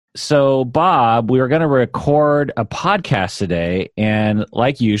So, Bob, we were going to record a podcast today, and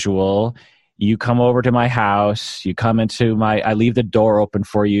like usual, you come over to my house, you come into I leave the door open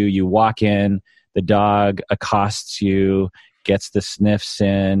for you, you walk in, the dog accosts you, gets the sniffs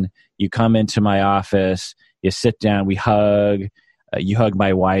in, you come into my office, you sit down, we hug, you hug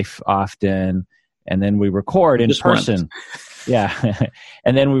my wife often, and then we record in Just person. once. Yeah.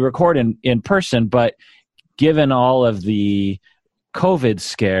 And then we record in person, but given all of the COVID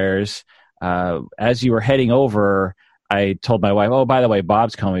scares, as you were heading over, I told my wife, oh, by the way,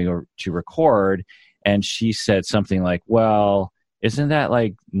 Bob's coming to record. And she said something like, well, isn't that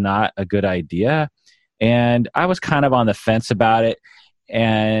like not a good idea? And I was kind of on the fence about it.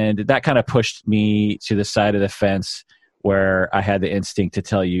 And that kind of pushed me to the side of the fence where I had the instinct to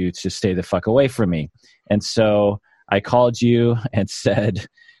tell you to stay the fuck away from me. And so I called you and said,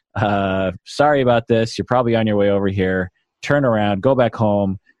 sorry about this. You're probably on your way over here. Turn around, go back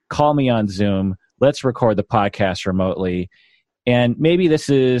home, call me on Zoom. Let's record the podcast remotely. And maybe this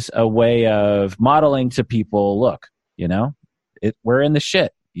is a way of modeling to people, look, we're in the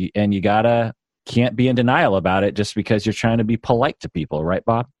shit. And you can't be in denial about it just because you're trying to be polite to people. Right,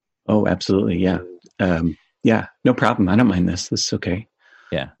 Bob? Oh, absolutely. Yeah. Yeah, no problem. I don't mind this. This is okay.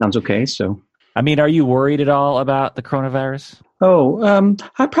 Yeah. Sounds okay. So, I mean, are you worried at all about the coronavirus? Oh,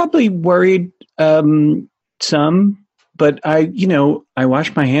 I probably worried some, but I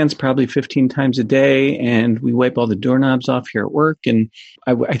wash my hands probably 15 times a day, and we wipe all the doorknobs off here at work, and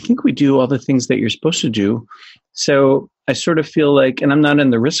I think we do all the things that you're supposed to do. So I sort of feel like, and I'm not in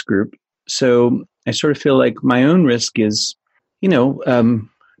the risk group, so I sort of feel like my own risk is,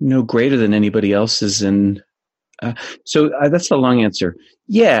 no greater than anybody else's, and so that's the long answer.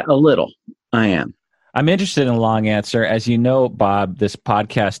 Yeah, a little. I am. I'm interested in a long answer. As you know, Bob, this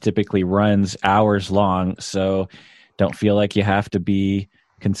podcast typically runs hours long, so don't feel like you have to be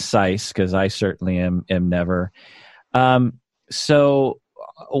concise, because I certainly am never. So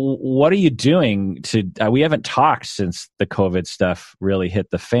what are you doing we haven't talked since the COVID stuff really hit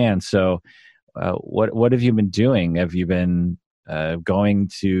the fan. So what have you been doing? Have you been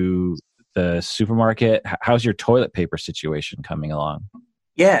going to the supermarket? How's your toilet paper situation coming along?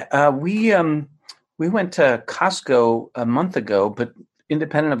 Yeah, we went to Costco a month ago, but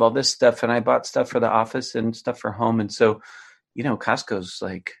independent of all this stuff, and I bought stuff for the office and stuff for home. And so, Costco's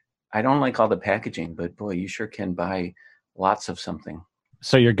like, I don't like all the packaging, but boy, you sure can buy lots of something.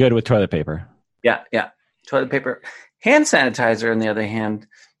 So you're good with toilet paper? Yeah. Toilet paper. Hand sanitizer, on the other hand,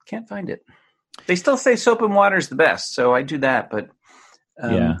 can't find it. They still say soap and water is the best, so I do that, but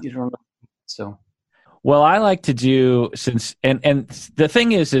you don't know. So. Well, I like to do, and the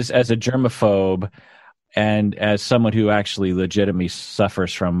thing is as a germaphobe and as someone who actually legitimately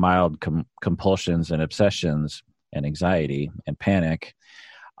suffers from mild compulsions and obsessions and anxiety and panic,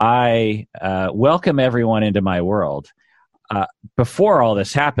 I welcome everyone into my world. Before all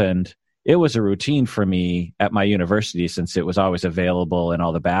this happened, it was a routine for me at my university, since it was always available in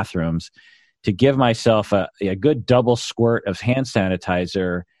all the bathrooms, to give myself a good double squirt of hand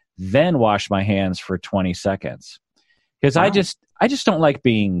sanitizer, then wash my hands for 20 seconds. Because wow. I just don't like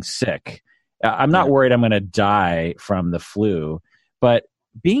being sick. I'm not worried I'm going to die from the flu, but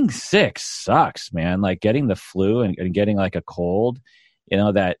being sick sucks, man. Like getting the flu and getting like a cold,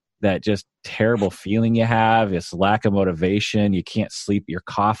 that just terrible feeling you have, this lack of motivation. You can't sleep. You're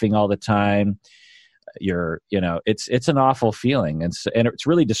coughing all the time. It's an awful feeling. And it's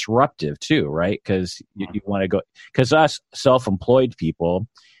really disruptive too, right? Because you want to go, because us self-employed people,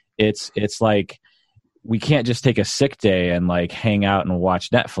 it's like we can't just take a sick day and like hang out and watch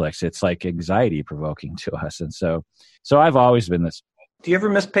Netflix. It's like anxiety provoking to us. And so I've always been this. Do you ever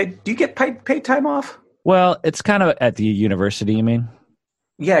miss paid? Do you get paid time off? Well, it's kind of at the university, you mean?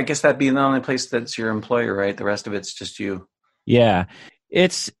 Yeah, I guess that'd be the only place that's your employer, right? The rest of it's just you. Yeah.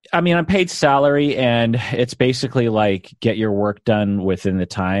 I'm paid salary, and it's basically like get your work done within the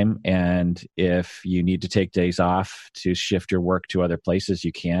time. And if you need to take days off to shift your work to other places,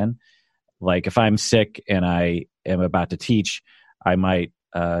 you can. Like if I'm sick and I am about to teach, I might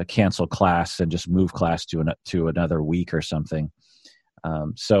cancel class and just move class to another week or something.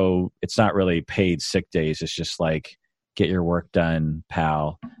 So it's not really paid sick days. It's just like, get your work done,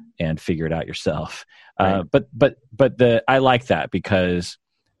 pal, and figure it out yourself. Right. But I like that because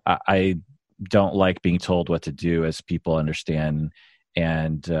I don't like being told what to do, as people understand,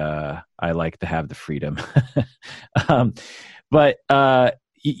 and I like to have the freedom. But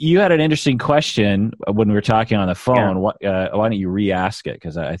you had an interesting question when we were talking on the phone. Yeah. Why don't you re-ask it?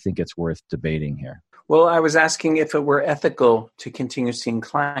 Because I think it's worth debating here. Well, I was asking if it were ethical to continue seeing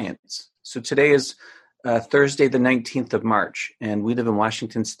clients. So today is Thursday, the 19th of March. And we live in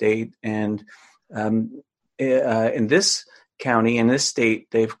Washington State. And in this county, in this state,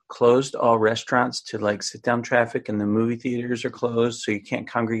 they've closed all restaurants to like sit-down traffic, and the movie theaters are closed, so you can't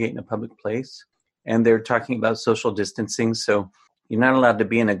congregate in a public place. And they're talking about social distancing. So you're not allowed to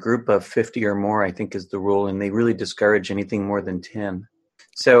be in a group of 50 or more, I think is the rule. And they really discourage anything more than 10.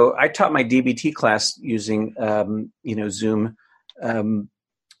 So I taught my DBT class using, Zoom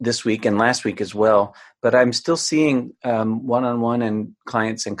this week and last week as well. But I'm still seeing one-on-one and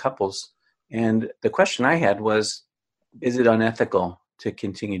clients and couples. And the question I had was, is it unethical to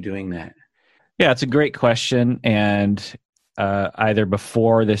continue doing that? Yeah, it's a great question. And either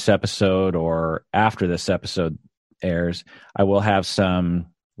before this episode or after this episode airs, I will have some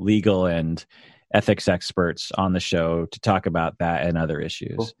legal and ethics experts on the show to talk about that and other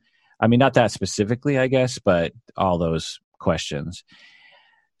issues. Cool. I mean, not that specifically, I guess, but all those questions.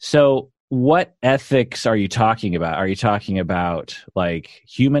 So what ethics are you talking about? Are you talking about like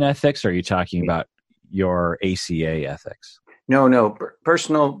human ethics? Or are you talking about your ACA ethics? No,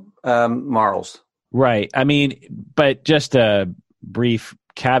 personal morals. Right. I mean, but just a brief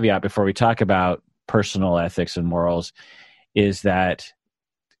caveat before we talk about personal ethics and morals is that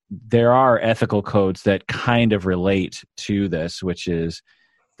there are ethical codes that kind of relate to this, which is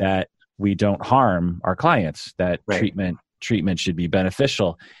that we don't harm our clients, that right. treatment should be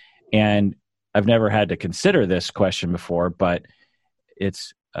beneficial. And I've never had to consider this question before, but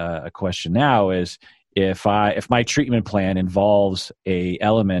it's a question now is if my treatment plan involves a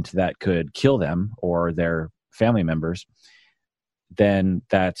element that could kill them or their family members, then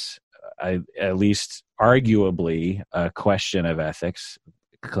that's at least arguably a question of ethics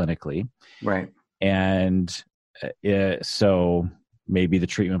clinically. Right. And so maybe the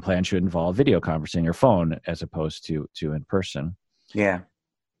treatment plan should involve video conferencing or phone as opposed to in person. Yeah.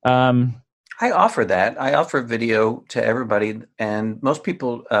 I offer that. I offer video to everybody, and most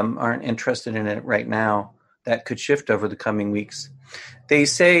people aren't interested in it right now. That could shift over the coming weeks. They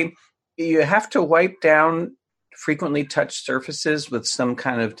say you have to wipe down frequently touched surfaces with some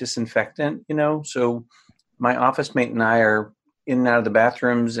kind of disinfectant, So my office mate and I are in and out of the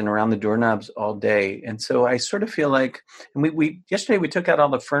bathrooms and around the doorknobs all day. And so I sort of feel like, and we yesterday we took out all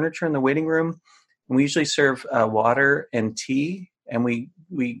the furniture in the waiting room, and we usually serve water and tea, and we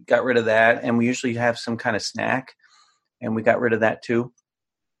got rid of that. And we usually have some kind of snack, and we got rid of that too.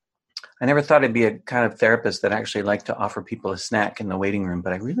 I never thought I'd be a kind of therapist that actually liked to offer people a snack in the waiting room,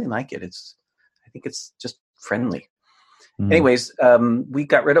 but I really like it. I think it's just friendly. Mm-hmm. Anyways, we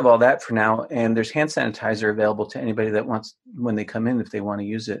got rid of all that for now, and there's hand sanitizer available to anybody that wants when they come in if they want to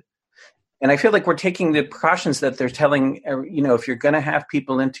use it. And I feel like we're taking the precautions that they're telling, if you're going to have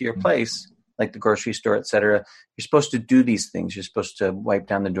people into your place, like the grocery store, et cetera, you're supposed to do these things. You're supposed to wipe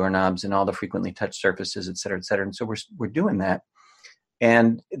down the doorknobs and all the frequently touched surfaces, et cetera, et cetera. And so we're doing that.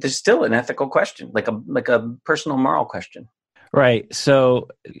 And there's still an ethical question, like a personal moral question. Right. So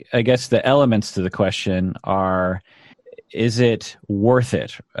I guess the elements to the question are, is it worth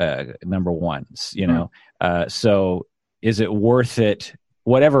it? Number one, so is it worth it?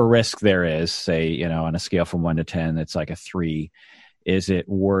 Whatever risk there is, say, on a scale from 1 to 10, it's like a 3. Is it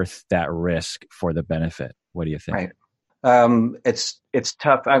worth that risk for the benefit? What do you think? Right. It's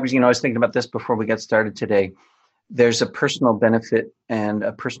tough. I was thinking about this before we got started today. There's a personal benefit and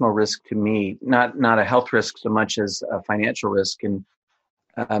a personal risk to me, not a health risk so much as a financial risk. And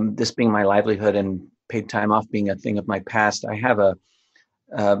this being my livelihood and paid time off being a thing of my past, I have a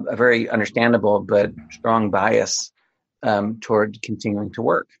very understandable but strong bias toward continuing to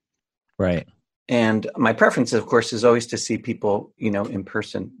work. Right. And my preference, of course, is always to see people, in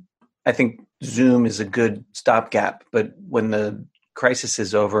person. I think Zoom is a good stopgap, but when the crisis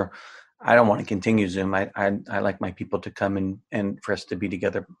is over, I don't want to continue Zoom. I like my people to come and for us to be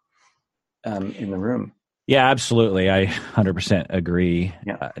together in the room. Yeah, absolutely. I 100% agree.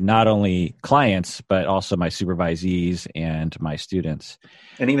 Yeah. Not only clients, but also my supervisees and my students.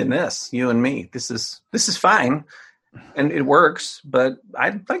 And even you and me, this is fine. And it works, but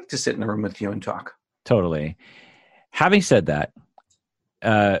I'd like to sit in the room with you and talk. Totally. Having said that,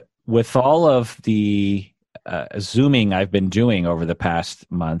 with all of the Zooming I've been doing over the past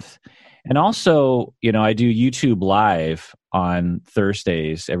month, and also, I do YouTube Live on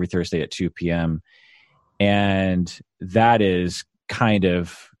Thursdays, every Thursday at 2 p.m., and that is kind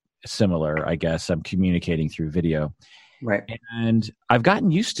of similar, I guess. I'm communicating through video. Right. And I've gotten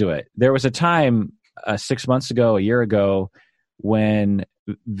used to it. There was a time 6 months ago, a year ago, when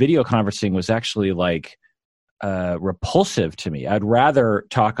video conferencing was actually like repulsive to me. I'd rather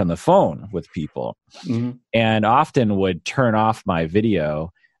talk on the phone with people, mm-hmm. and often would turn off my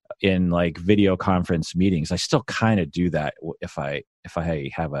video in like video conference meetings. I still kind of do that if they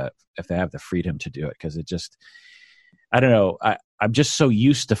have the freedom to do it, because it just, I don't know. I'm just so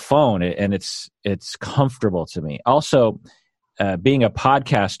used to phone, and it's comfortable to me. Also, being a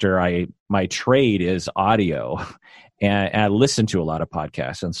podcaster, my trade is audio, and I listen to a lot of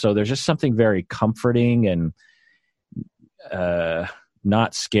podcasts, and so there's just something very comforting and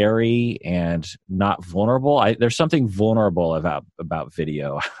not scary and not vulnerable. There's something vulnerable about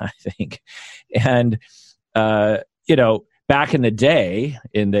video, I think. And back in the day,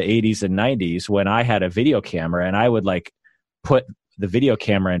 in the 80s and 90s, when I had a video camera and I would like put the video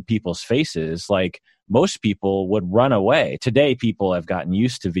camera in people's faces, like most people would run away. Today, people have gotten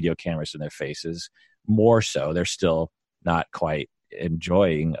used to video cameras in their faces more so. They're still not quite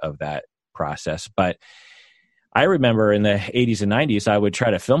enjoying of that process. But I remember in the 80s and 90s, I would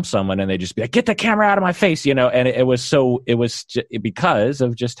try to film someone and they'd just be like, get the camera out of my face, and it was because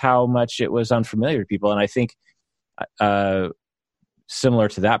of just how much it was unfamiliar to people. And I think similar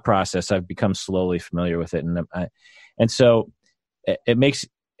to that process, I've become slowly familiar with it. And so it makes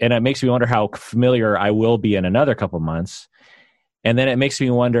me wonder how familiar I will be in another couple months. And then it makes me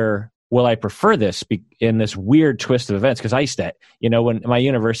wonder, will I prefer this in this weird twist of events? Because I used to, when my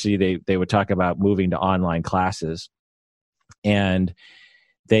university, they would talk about moving to online classes, and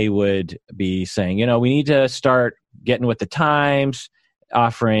they would be saying, we need to start getting with the times,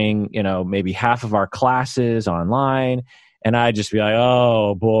 offering, maybe half of our classes online. And I'd just be like,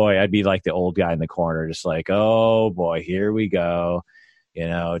 oh boy, I'd be like the old guy in the corner, just like, oh boy, here we go.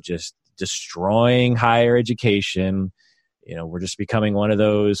 Just destroying higher education. We're just becoming one of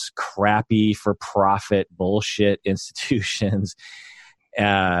those crappy for-profit bullshit institutions.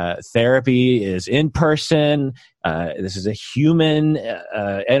 Therapy is in person. This is a human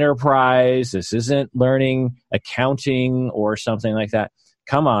enterprise. This isn't learning accounting or something like that.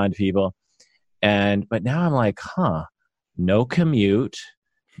 Come on, people. But now I'm like, no commute,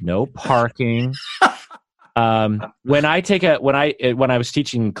 no parking. When I was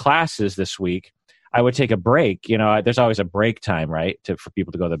teaching classes this week, I would take a break. There's always a break time, right, for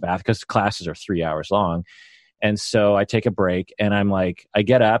people to go to the bath, because classes are 3 hours long. And so I take a break, and I'm like, I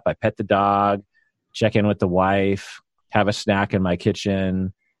get up, I pet the dog, check in with the wife, have a snack in my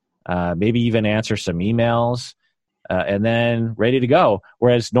kitchen, maybe even answer some emails, and then ready to go.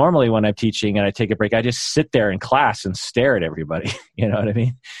 Whereas normally when I'm teaching and I take a break, I just sit there in class and stare at everybody. You know what I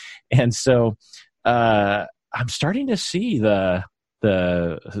mean? And so I'm starting to see the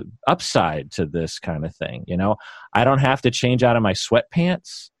upside to this kind of thing. I don't have to change out of my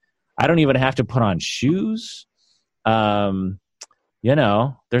sweatpants. I don't even have to put on shoes. There's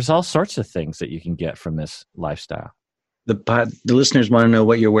all sorts of things that you can get from this lifestyle. The listeners want to know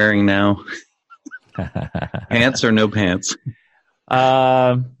what you're wearing now. Pants or no pants?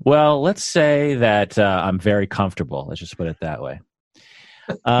 Well, let's say that I'm very comfortable. Let's just put it that way.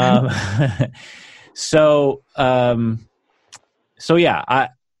 So yeah,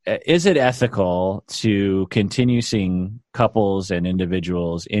 is it ethical to continue seeing couples and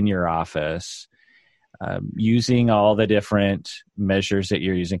individuals in your office using all the different measures that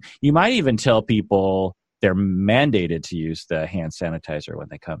you're using? You might even tell people they're mandated to use the hand sanitizer when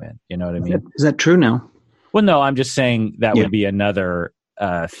they come in. You know what I mean? Is that true now? Well, no, I'm just saying that would be another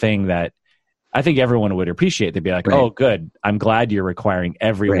thing that I think everyone would appreciate. They'd be like, oh, good. I'm glad you're requiring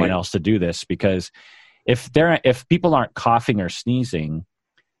everyone else to do this, because if people aren't coughing or sneezing,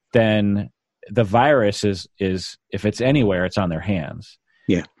 then the virus is if it's anywhere, it's on their hands.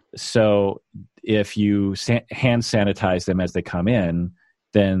 Yeah. So if you hand sanitize them as they come in,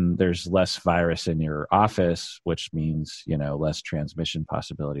 then there's less virus in your office, which means, less transmission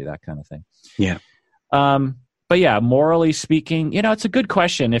possibility, that kind of thing. Yeah. But yeah, morally speaking, it's a good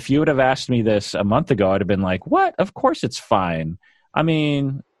question. If you would have asked me this a month ago, I'd have been like, what? Of course it's fine. I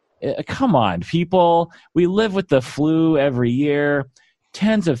mean, come on, people. We live with the flu every year.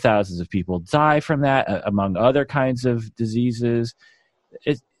 Tens of thousands of people die from that, among other kinds of diseases.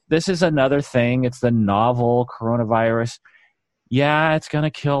 This is another thing. It's the novel coronavirus. Yeah, it's going to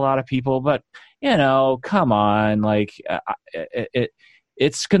kill a lot of people, but, come on. Like,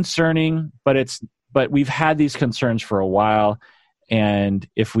 it's concerning, but we've had these concerns for a while. And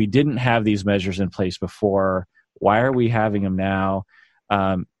if we didn't have these measures in place before, why are we having them now?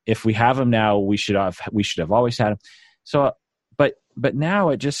 If we have them now, we should have always had them. So, but now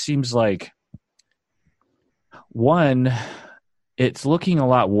it just seems like, one, it's looking a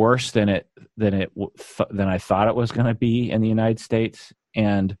lot worse than I thought it was going to be in the United States.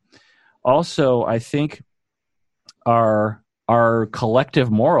 And also, I think our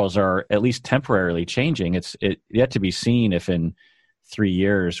collective morals are at least temporarily changing. It's yet to be seen if in 3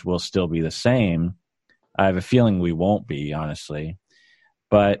 years we'll still be the same. I have a feeling we won't be, honestly.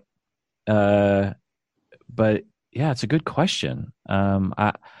 But yeah, it's a good question. Now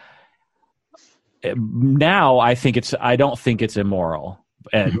I don't think it's immoral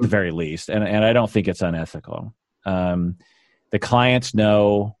at the very least, and I don't think it's unethical. The clients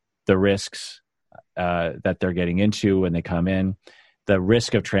know the risks that they're getting into when they come in. The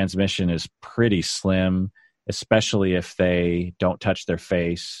risk of transmission is pretty slim, especially if they don't touch their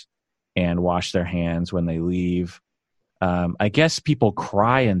face and wash their hands when they leave. I guess people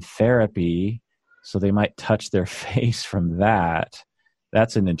cry in therapy, so they might touch their face from that.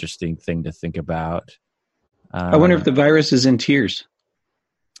 That's an interesting thing to think about. I wonder if the virus is in tears.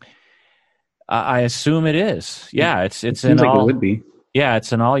 I assume it is. Yeah, it's Seems in like all. it would be. Yeah,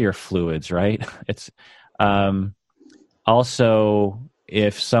 it's in all your fluids, right? It's also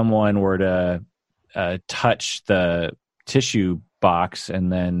if someone were to touch the tissue box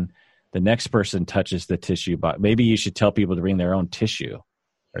and then the next person touches the tissue box, maybe you should tell people to bring their own tissue.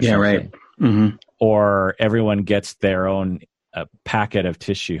 Or yeah, something. right. Mm-hmm. Or everyone gets their own packet of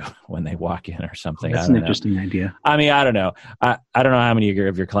tissue when they walk in or something. That's an interesting idea. I mean, I don't know. I don't know how many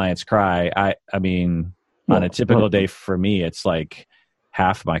of your clients cry. I mean, on a typical day for me, it's like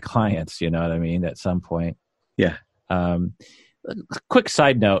half my clients, you know what I mean, at some point. Yeah. Quick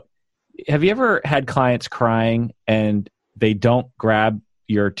side note. Have you ever had clients crying and they don't grab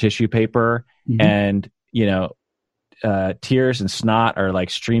your tissue paper and, you know, tears and snot are like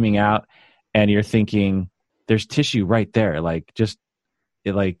streaming out and you're thinking there's tissue right there. Like just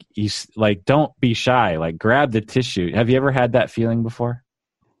like don't be shy, like grab the tissue. Have you ever had that feeling before?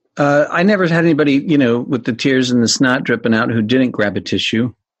 I never had anybody, you know, with the tears and the snot dripping out who didn't grab a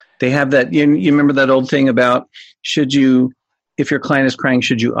tissue. They have that, you remember that old thing about if your client is crying,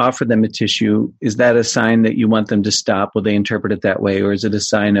 should you offer them a tissue? Is that a sign that you want them to stop? Will they interpret it that way? Or is it a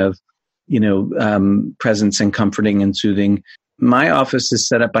sign of, presence and comforting and soothing? My office is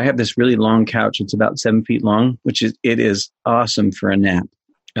set up. I have this really long couch. It's about 7 feet long, it is awesome for a nap,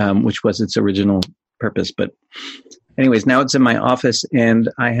 which was its original purpose. But anyways, now it's in my office and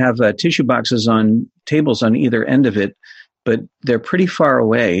I have tissue boxes on tables on either end of it, but they're pretty far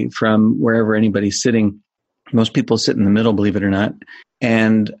away from wherever anybody's sitting. Most people sit in the middle, believe it or not.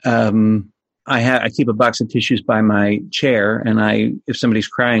 And I keep a box of tissues by my chair, and if somebody's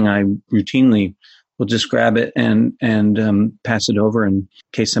crying, I routinely will just grab it and pass it over in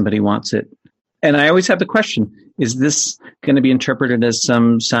case somebody wants it. And I always have the question: is this going to be interpreted as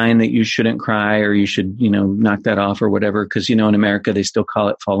some sign that you shouldn't cry, or you should, knock that off, or whatever? Because in America they still call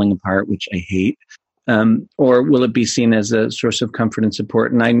it falling apart, which I hate. Or will it be seen as a source of comfort and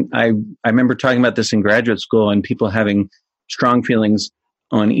support? And I remember talking about this in graduate school and people having strong feelings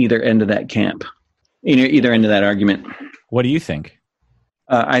on either end of that camp, either end of that argument. What do you think?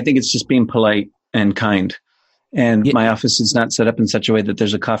 I think it's just being polite and kind. And my office is not set up in such a way that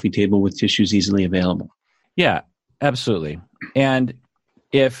there's a coffee table with tissues easily available. Yeah, absolutely. And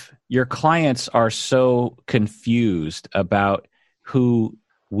if your clients are so confused about who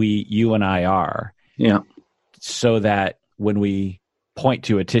you and I are, yeah. So that when we point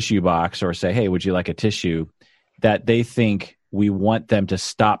to a tissue box or say, hey, would you like a tissue, that they think we want them to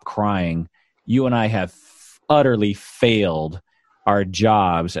stop crying. You and I have utterly failed our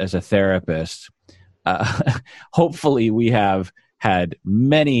jobs as a therapist. Hopefully we have had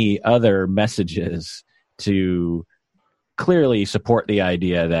many other messages to clearly support the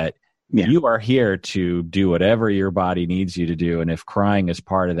idea that you are here to do whatever your body needs you to do. And if crying is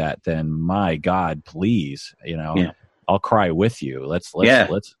part of that, then my God, please, I'll cry with you. Let's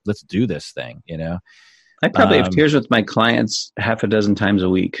do this thing, I probably have tears with my clients half a dozen times a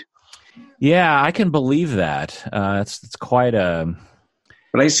week. Yeah, I can believe that. It's quite a...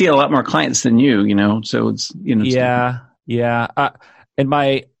 But I see a lot more clients than you, so it's, Yeah.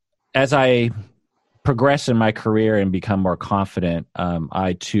 As I progress in my career and become more confident,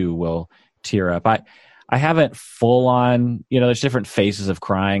 I too will tear up. I haven't full on, there's different phases of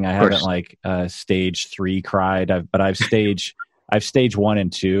crying. I haven't stage 3 cried, but I've stage 1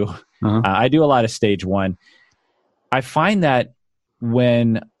 and 2. Uh-huh. I do a lot of stage 1. I find that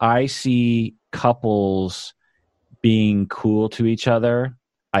when I see couples being cool to each other,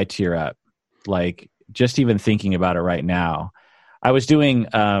 I tear up. Like just even thinking about it right now. I was doing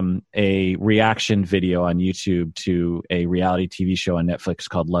a reaction video on YouTube to a reality TV show on Netflix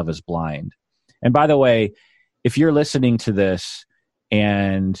called Love is Blind. And by the way, if you're listening to this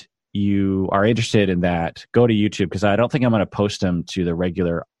and you are interested in that, go to YouTube, because I don't think I'm going to post them to the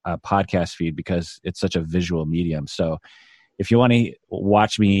regular podcast feed because it's such a visual medium. So if you want to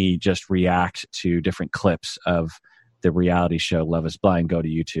watch me just react to different clips of the reality show Love is Blind. Go to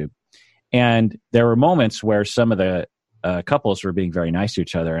YouTube. And there were moments where some of the couples were being very nice to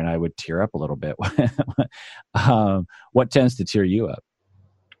each other, and I would tear up a little bit. What tends to tear you up?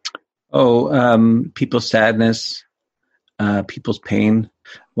 People's sadness, people's pain.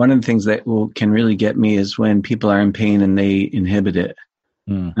 One of the things that can really get me is when people are in pain and they inhibit it.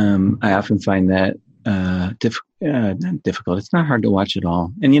 I often find that not difficult. It's not hard to watch at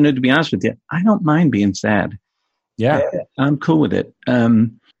all. And, to be honest with you, I don't mind being sad. Yeah. I'm cool with it.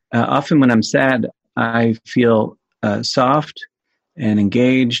 Often when I'm sad, I feel soft and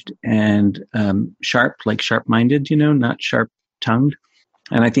engaged and sharp, like sharp-minded, not sharp-tongued.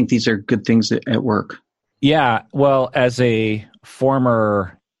 And I think these are good things at work. Yeah. Well, as a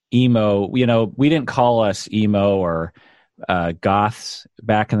former emo, we didn't call us emo or goths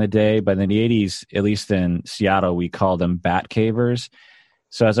back in the day, but in the 80s, at least in Seattle, we called them bat cavers.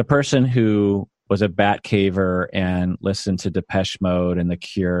 So as a person who was a bat caver and listened to Depeche Mode and The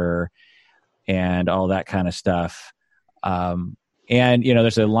Cure and all that kind of stuff, and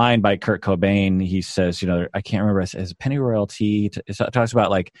there's a line by Kurt Cobain. He says, I can't remember, as Penny Royalty, it talks about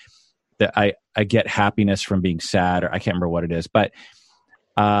like that I get happiness from being sad, or I can't remember what it is, but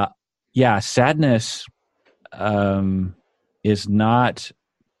sadness is not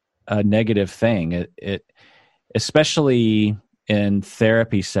a negative thing. It especially in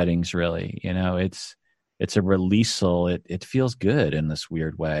therapy settings, really, it's a releasal. It feels good in this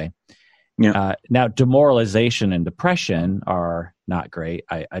weird way. Yeah. Now, demoralization and depression are not great.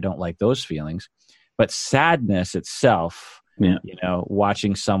 I don't like those feelings, but sadness itself,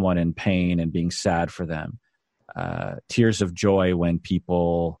 watching someone in pain and being sad for them, tears of joy when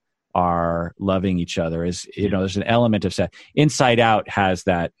people are loving each other is, there's an element of sad. Inside Out has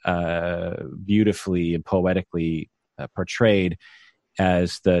that beautifully and poetically portrayed.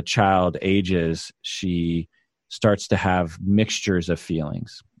 As the child ages, she starts to have mixtures of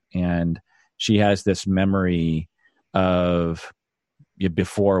feelings, and she has this memory of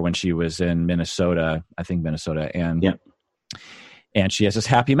before when she was in Minnesota, and she has this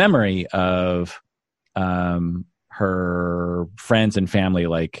happy memory of her friends and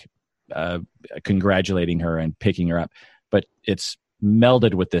family congratulating her and picking her up, but it's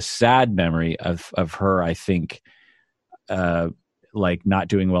melded with this sad memory of her, I think, not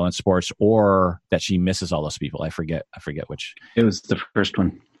doing well in sports, or that she misses all those people. I forget which. It was the first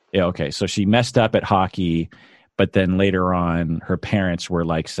one. Yeah. Okay. So she messed up at hockey, but then later on her parents were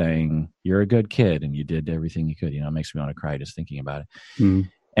saying, "You're a good kid and you did everything you could." It makes me want to cry just thinking about it. Mm.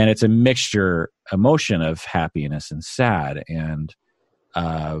 And it's a mixture emotion of happiness and sad. And,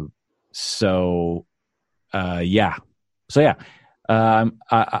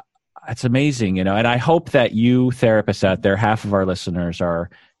 it's amazing, and I hope that you therapists out there, half of our listeners are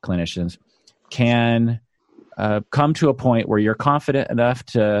clinicians, can come to a point where you're confident enough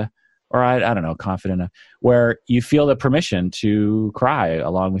confident enough, where you feel the permission to cry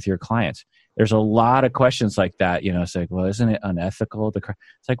along with your clients. There's a lot of questions like that, it's like, well, isn't it unethical to cry?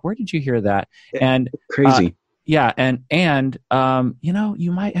 It's like, where did you hear that? And crazy. You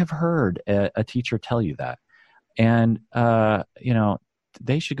might have heard a teacher tell you that. And,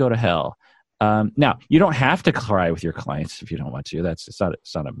 they should go to hell. Now, you don't have to cry with your clients if you don't want to. It's not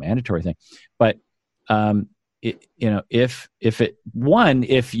a mandatory thing. But if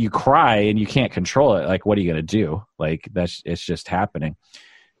you cry and you can't control it, what are you going to do? It's just happening.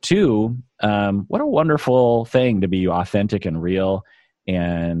 Two, what a wonderful thing to be authentic and real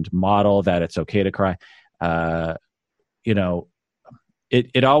and model that it's okay to cry.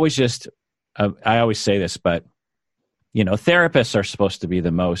 It always just. I always say this, but. Therapists are supposed to be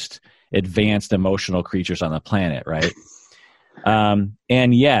the most advanced emotional creatures on the planet, right?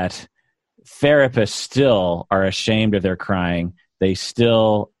 And yet, therapists still are ashamed of their crying. They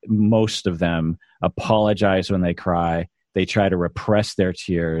still, most of them, apologize when they cry. They try to repress their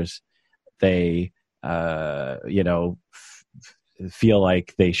tears. They, feel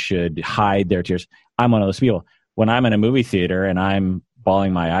like they should hide their tears. I'm one of those people. When I'm in a movie theater and I'm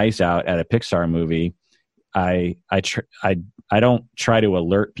bawling my eyes out at a Pixar movie, I don't try to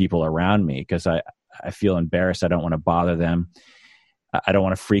alert people around me because I feel embarrassed. I don't want to bother them. I don't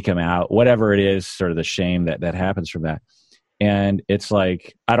want to freak them out. Whatever it is, sort of the shame that happens from that. And it's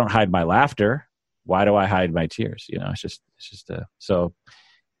like, I don't hide my laughter. Why do I hide my tears? It's just so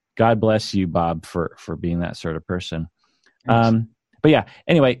God bless you, Bob, for being that sort of person. But yeah,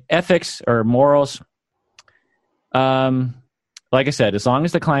 anyway, ethics or morals. Like I said, as long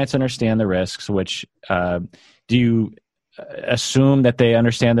as the clients understand the risks, which do you assume that they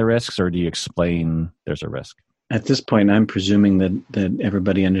understand the risks, or do you explain there's a risk? At this point, I'm presuming that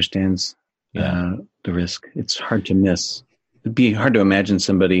everybody understands the risk. It's hard to miss. It'd be hard to imagine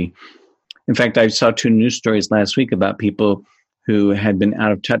somebody. In fact, I saw 2 news stories last week about people who had been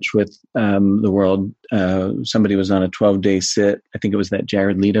out of touch with the world. Somebody was on a 12-day sit. I think it was that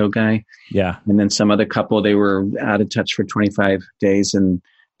Jared Leto guy. Yeah. And then some other couple, they were out of touch for 25 days and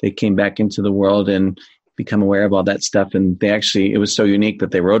they came back into the world and become aware of all that stuff. And they actually, it was so unique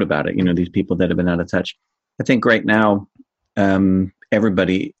that they wrote about it. You know, these people that have been out of touch. I think right now,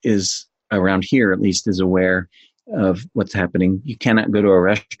 everybody is around here, at least, is aware of what's happening. You cannot go to a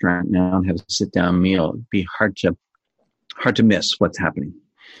restaurant now and have a sit-down meal. It'd be hard to miss what's happening.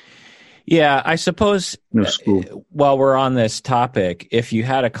 Yeah, I suppose no school. While we're on this topic, if you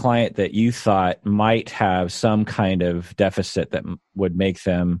had a client that you thought might have some kind of deficit that would make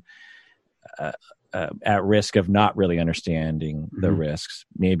them at risk of not really understanding the risks,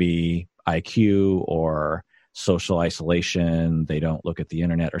 maybe IQ or social isolation, they don't look at the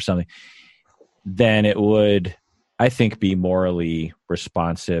internet or something, then it would, I think, be morally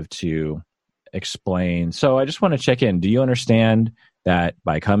responsive to explain. So I just want to check in. Do you understand that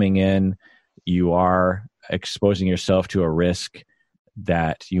by coming in, you are exposing yourself to a risk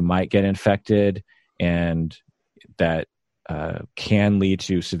that you might get infected and that can lead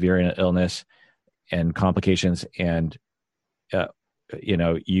to severe illness and complications? And,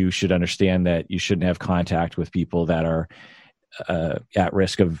 you should understand that you shouldn't have contact with people that are at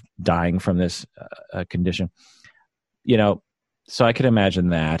risk of dying from this condition. So I could imagine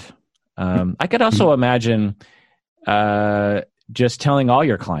that. I could also imagine just telling all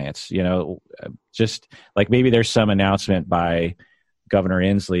your clients, just like maybe there's some announcement by Governor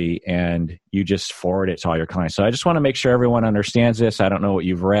Inslee and you just forward it to all your clients. So I just want to make sure everyone understands this. I don't know what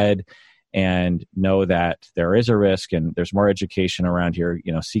you've read and know that there is a risk and there's more education around here.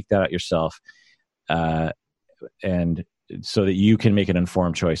 Seek that out yourself. And so that you can make an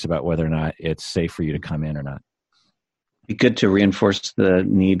informed choice about whether or not it's safe for you to come in or not. Be good to reinforce the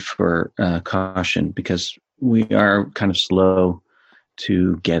need for caution because we are kind of slow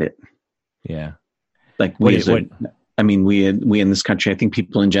to get it. Yeah. Like we in this country, I think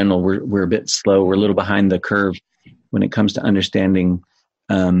people in general, we're a bit slow. We're a little behind the curve when it comes to understanding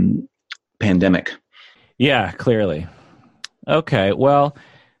pandemic. Yeah, clearly. Okay. Well,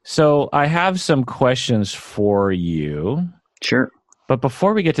 so I have some questions for you. Sure. But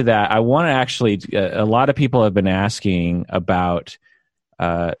before we get to that, I want to actually, a lot of people have been asking about,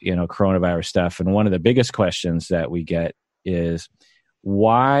 coronavirus stuff. And one of the biggest questions that we get is,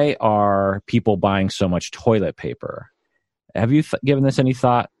 why are people buying so much toilet paper? Have you given this any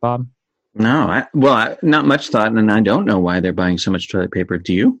thought, Bob? No, not much thought. And I don't know why they're buying so much toilet paper.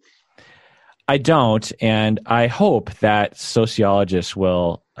 Do you? I don't. And I hope that sociologists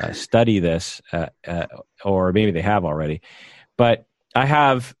will study this, or maybe they have already. But I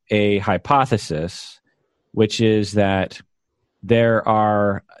have a hypothesis, which is that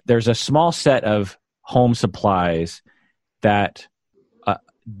there's a small set of home supplies that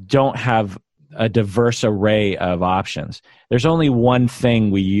don't have a diverse array of options. There's only one thing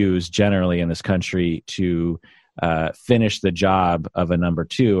we use generally in this country to finish the job of a number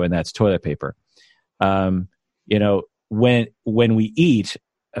 2, and that's toilet paper. When we eat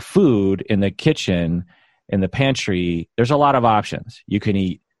food in the kitchen, in the pantry, there's a lot of options. You can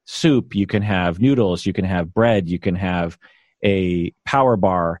eat soup, you can have noodles, you can have bread, you can have a power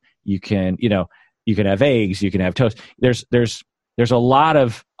bar, you can have eggs, you can have toast. There's a lot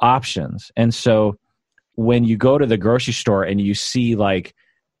of options. And so when you go to the grocery store and you see like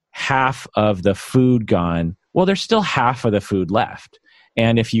half of the food gone, well, there's still half of the food left.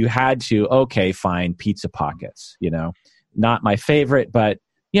 And if you had to, okay, fine, Pizza Pockets, not my favorite, but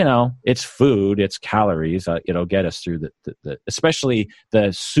it's food, it's calories, it'll get us through the especially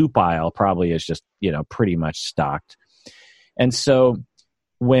the soup aisle probably is just, pretty much stocked. And so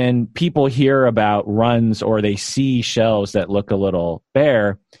when people hear about runs or they see shelves that look a little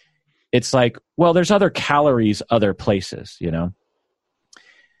bare, it's like, well, there's other calories other places,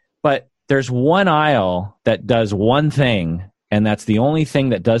 But there's one aisle that does one thing, and that's the only thing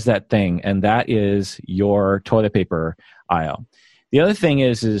that does that thing, and that is your toilet paper aisle. The other thing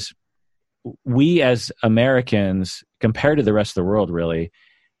is we as Americans, compared to the rest of the world really,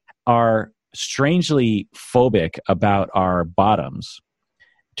 are strangely phobic about our bottoms,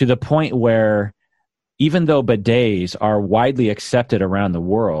 to the point where even though bidets are widely accepted around the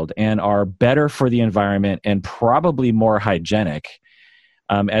world and are better for the environment and probably more hygienic,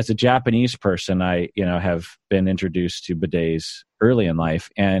 as a Japanese person, I have been introduced to bidets early in life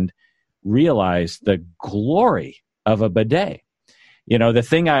and realized the glory of a bidet. The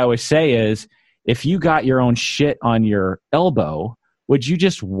thing I always say is, if you got your own shit on your elbow, would you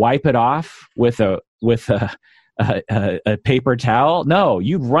just wipe it off with a paper towel? No,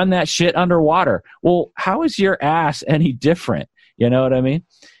 you'd run that shit underwater. Well, how is your ass any different? You know what I mean?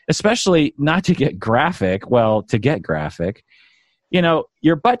 Especially, not to get graphic. Well, to get graphic,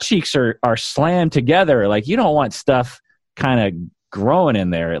 your butt cheeks are slammed together. Like, you don't want stuff kind of growing in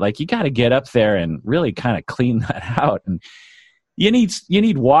there. Like, you got to get up there and really kind of clean that out. And you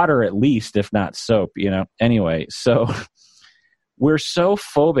need water at least, if not soap, Anyway, so we're so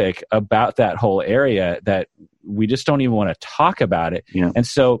phobic about that whole area that we just don't even want to talk about it. Yeah. And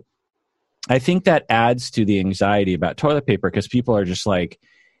so I think that adds to the anxiety about toilet paper, because people are just like,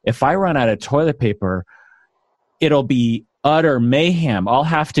 if I run out of toilet paper, it'll be utter mayhem. I'll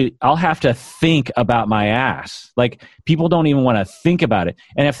have to think about my ass. Like, people don't even want to think about it.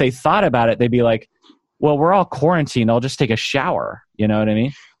 And if they thought about it, they'd be like, well, we're all quarantined. I'll just take a shower. You know what I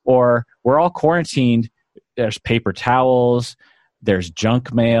mean? Or we're all quarantined. There's paper towels. There's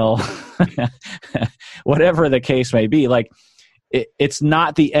junk mail. Whatever the case may be. Like, it's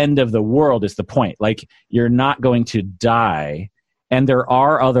not the end of the world is the point. Like, you're not going to die. And there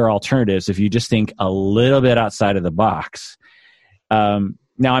are other alternatives if you just think a little bit outside of the box. Now,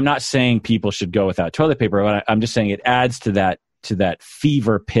 I'm not saying people should go without toilet paper, but I'm just saying it adds to that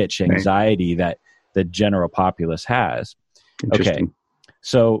fever pitch anxiety that the general populace has. Okay,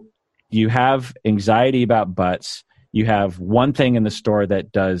 so you have anxiety about butts. You have one thing in the store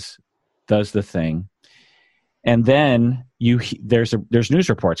that does the thing, and then there's news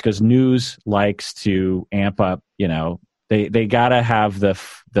reports, because news likes to amp up. They gotta have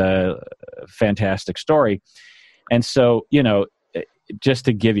the fantastic story. And so, just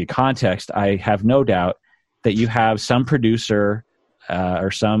to give you context, I have no doubt that you have some producer or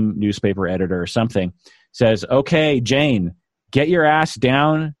some newspaper editor or something says, okay, Jane, get your ass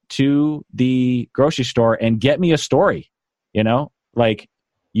down to the grocery store and get me a story. Like,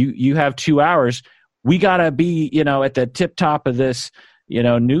 you have 2 hours. We gotta be, at the tip top of this,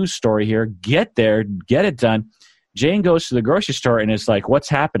 news story here. Get there, get it done. Jane goes to the grocery store and is like, what's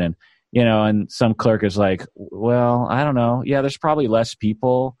happening? And some clerk is like, well, I don't know. Yeah, there's probably less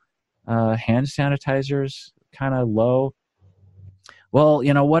people. Hand sanitizers kind of low. Well,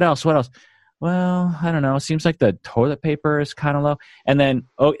 what else? Well, I don't know. It seems like the toilet paper is kind of low. And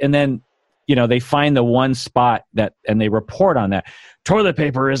then, they find the one spot and they report on that. Toilet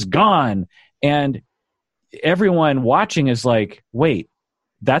paper is gone. And everyone watching is like, wait,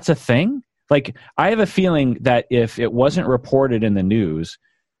 that's a thing? Like, I have a feeling that if it wasn't reported in the news,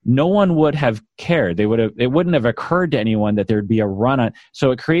 no one would have cared. It wouldn't have occurred to anyone that there'd be a run on.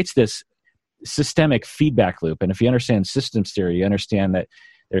 So it creates this systemic feedback loop. And if you understand systems theory, you understand that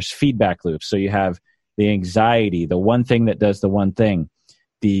there's feedback loops. So you have the anxiety, the one thing that does the one thing,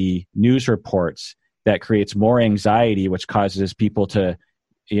 the news reports that creates more anxiety, which causes people to,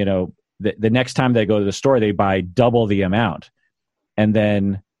 the next time they go to the store, they buy double the amount. And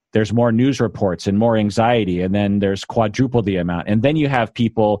then there's more news reports and more anxiety, and then there's quadruple the amount. And then you have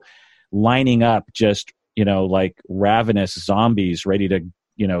people lining up just, like ravenous zombies ready to,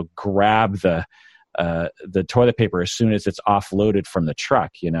 grab the toilet paper as soon as it's offloaded from the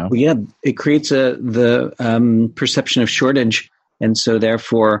truck, Well, yeah, it creates the perception of shortage. And so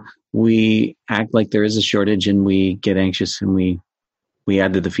therefore we act like there is a shortage and we get anxious and we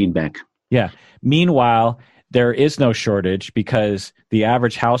add to the feedback. Yeah. Meanwhile, there is no shortage, because the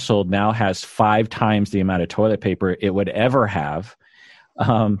average household now has 5 times the amount of toilet paper it would ever have.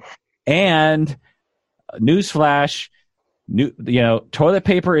 And newsflash, toilet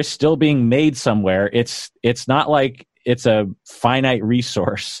paper is still being made somewhere. It's not like it's a finite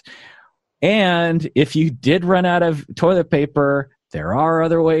resource. And if you did run out of toilet paper, there are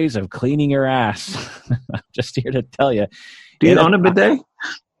other ways of cleaning your ass. I'm just here to tell you. Do you own a bidet?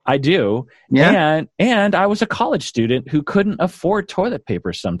 I do. Yeah. And I was a college student who couldn't afford toilet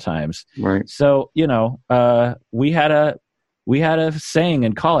paper sometimes. Right. So, we had a saying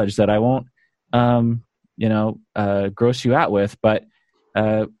in college that I won't, gross you out with, but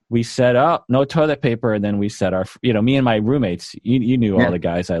we said, oh, no toilet paper. And then we said me and my roommates, you knew all the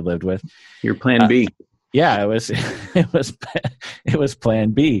guys I lived with. Your plan B. Yeah, it was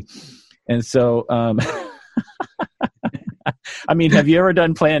plan B. And so, I mean, have you ever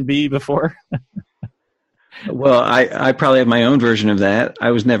done plan B before? Well, I probably have my own version of that.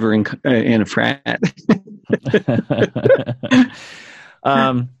 I was never in a frat.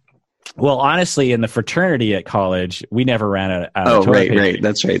 Well, honestly, in the fraternity at college, we never ran out of toilet paper. Right.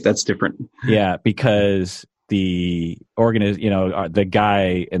 That's right. That's different. Yeah, because the the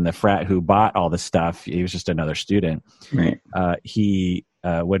guy in the frat who bought all the stuff, he was just another student. Right. He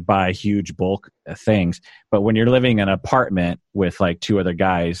would buy huge bulk things. But when you're living in an apartment with like two other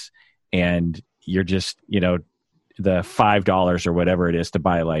guys and you're just, the $5 or whatever it is to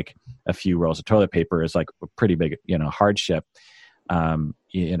buy like a few rolls of toilet paper is like a pretty big, hardship.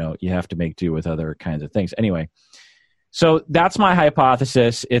 You have to make do with other kinds of things. Anyway, so that's my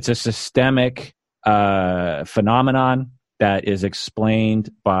hypothesis. It's a systemic phenomenon that is explained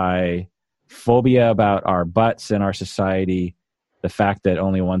by phobia about our butts in our society, the fact that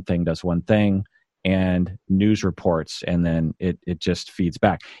only one thing does one thing, and news reports, and then it just feeds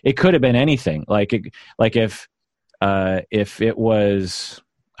back. It could have been anything. Like if it was,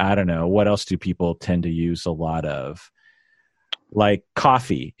 I don't know, what else do people tend to use a lot of? Like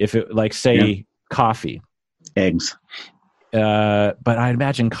coffee. If it, like, say, coffee. Eggs. But I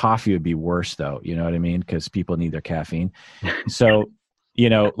imagine coffee would be worse, though. You know what I mean? Because people need their caffeine. So,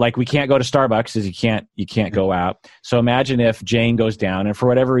 like we can't go to Starbucks because you can't go out. So imagine if Jane goes down, and for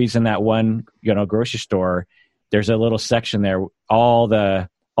whatever reason, that one, grocery store, there's a little section there, all the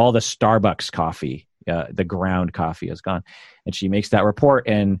Starbucks coffee, the ground coffee is gone, and she makes that report,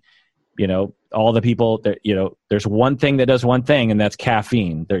 and all the people that, there's one thing that does one thing, and that's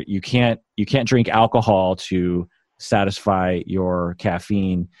caffeine. There, you can't drink alcohol to satisfy your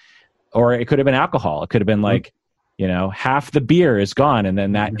caffeine, or it could have been alcohol. It could have been like, half the beer is gone, and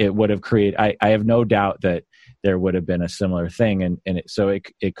then that it would have created. I have no doubt that there would have been a similar thing, and so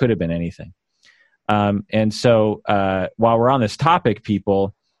it could have been anything. And so while we're on this topic,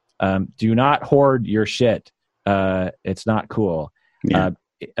 people, do not hoard your shit. It's not cool. Yeah.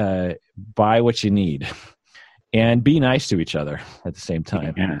 Buy what you need, and be nice to each other at the same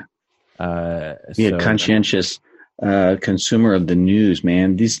time. Yeah. Be a conscientious consumer of the news,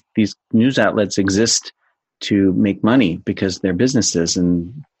 man. These news outlets exist to make money because they're businesses,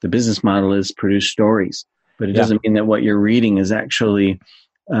 and the business model is produce stories. But it doesn't mean that what you're reading is actually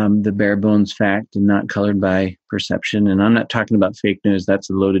the bare bones fact and not colored by perception. And I'm not talking about fake news. That's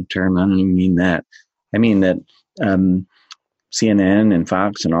a loaded term. I don't even mean that. I mean that CNN and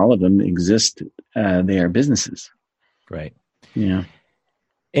Fox and all of them exist. They are businesses. Right. Yeah.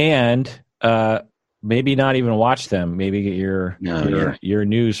 And maybe not even watch them. Maybe get your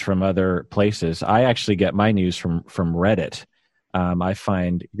news from other places. I actually get my news from Reddit. I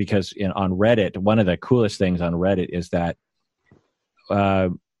find, because on Reddit, one of the coolest things on Reddit is that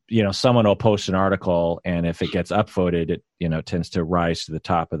someone will post an article, and if it gets upvoted, it tends to rise to the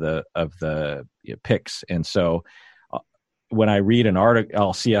top of the picks. And so when I read an article,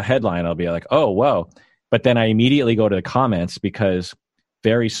 I'll see a headline, I'll be like, oh, whoa. But then I immediately go to the comments, because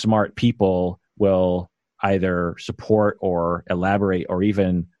very smart people will either support or elaborate or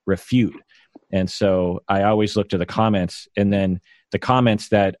even refute. And so I always look to the comments, and then the comments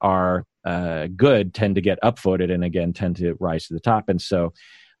that are good tend to get upvoted, and again, tend to rise to the top. And so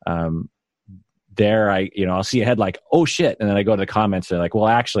there I'll see a head like, oh shit. And then I go to the comments, and they're like, well,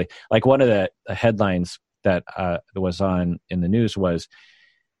 actually, like one of the headlines that was on in the news was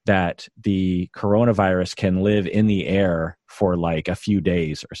that the coronavirus can live in the air for like a few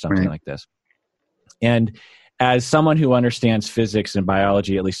days or something like this. And as someone who understands physics and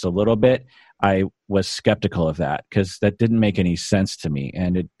biology at least a little bit, I was skeptical of that, because that didn't make any sense to me,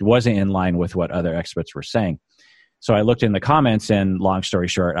 and it wasn't in line with what other experts were saying. So I looked in the comments, and long story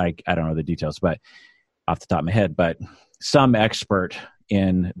short, I don't know the details, but off the top of my head, but some expert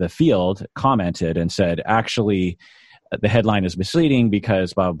in the field commented and said, actually, the headline is misleading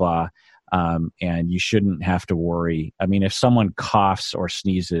because blah, blah, blah, and you shouldn't have to worry. I mean, if someone coughs or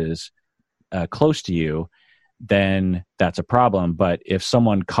sneezes close to you, then that's a problem. But if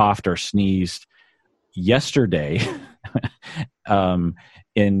someone coughed or sneezed yesterday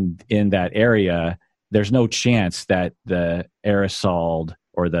in that area, there's no chance that the aerosol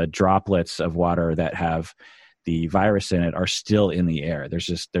or the droplets of water that have the virus in it are still in the air.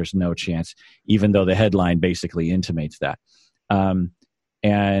 There's no chance, even though the headline basically intimates that.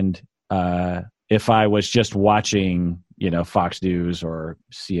 And if I was just watching, Fox News or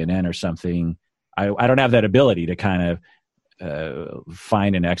CNN or something, I don't have that ability to kind of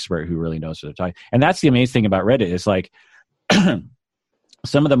find an expert who really knows what they're talking. And that's the amazing thing about Reddit is like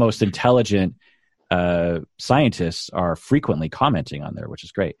some of the most intelligent scientists are frequently commenting on there, which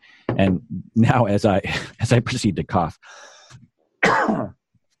is great. And now as I proceed to cough,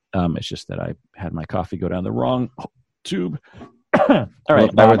 it's just that I had my coffee go down the wrong tube. All right. Well,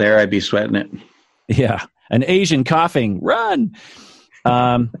 if I were there, I'd be sweating it. Yeah. An Asian coughing, run.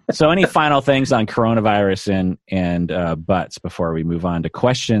 So any final things on coronavirus and butts before we move on to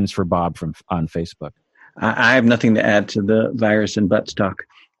questions for Bob on Facebook? I have nothing to add to the virus and butts talk.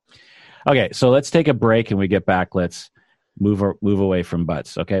 Okay, so let's take a break, and we get back. Let's move away from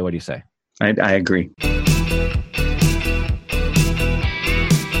butts. Okay, what do you say? I agree.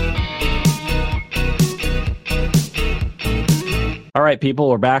 All right, people,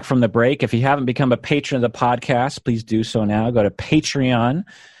 we're back from the break. If you haven't become a patron of the podcast, please do so now. Go to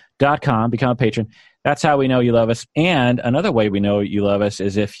patreon.com, become a patron. That's how we know you love us. And another way we know you love us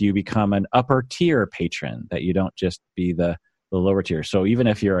is if you become an upper tier patron, that you don't just be the lower tier. So even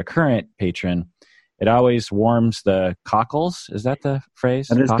if you're a current patron, it always warms the cockles. Is that the phrase?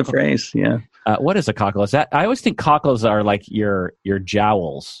 That is the phrase, yeah. What is a cockle? Is that, I always think cockles are like your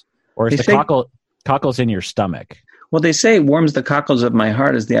jowls, or is the cockles in your stomach? Well, they say warms the cockles of my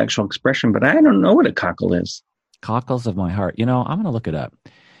heart is the actual expression, but I don't know what a cockle is. Cockles of my heart. I'm going to look it up.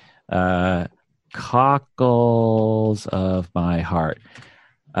 Cockles of my heart.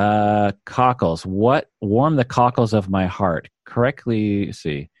 Cockles. What warm the cockles of my heart? Correctly,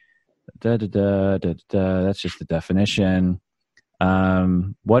 see. That's just the definition.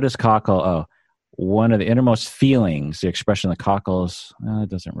 What is cockle? Oh, one of the innermost feelings, the expression of the cockles. It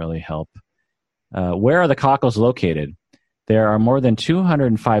doesn't really help. Where are the cockles located? There are more than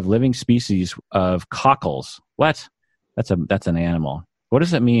 205 living species of cockles. What? That's an animal. What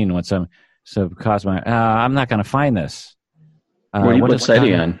does it mean when some subcosmic? I'm not going to find this. What site are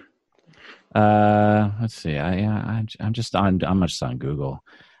you on? Let's see. I'm just on Google,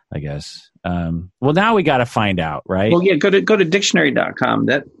 I guess. Well, now we got to find out, right? Well, yeah. Go to dictionary.com.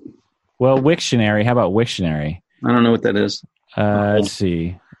 Wiktionary. How about Wiktionary? I don't know what that is. Let's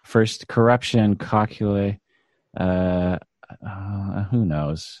see. First, corruption, cocule. Who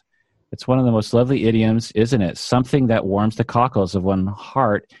knows? It's one of the most lovely idioms, isn't it? Something that warms the cockles of one's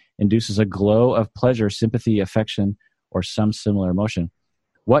heart, induces a glow of pleasure, sympathy, affection, or some similar emotion.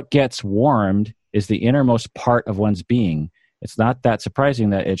 What gets warmed is the innermost part of one's being. It's not that surprising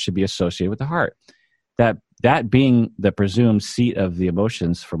that it should be associated with the heart. That being the presumed seat of the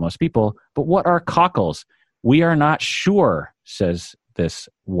emotions for most people. But what are cockles? We are not sure, says this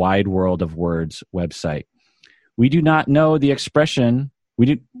Wide World of Words website. We do not know the expression.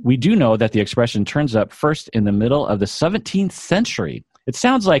 We do know that the expression turns up first in the middle of the 17th century. It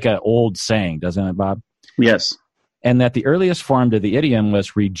sounds like an old saying, doesn't it, Bob? Yes. And that the earliest form of the idiom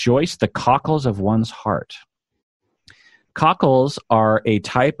was rejoice the cockles of one's heart. Cockles are a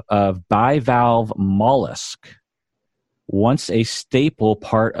type of bivalve mollusk, once a staple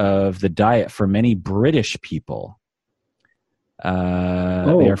part of the diet for many British people. They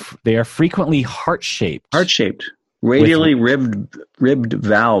are frequently heart-shaped. Heart-shaped. Radially ribbed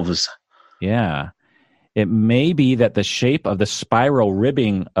valves. Yeah. It may be that the shape of the spiral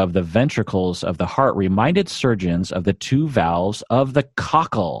ribbing of the ventricles of the heart reminded surgeons of the two valves of the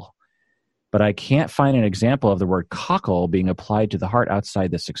cockle. But I can't find an example of the word cockle being applied to the heart outside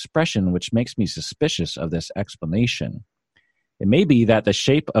this expression, which makes me suspicious of this explanation. It may be that the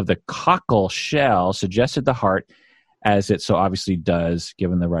shape of the cockle shell suggested the heart, as it so obviously does,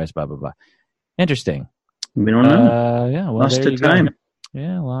 given the rise, blah, blah, blah. Interesting. We don't know. Lost in time.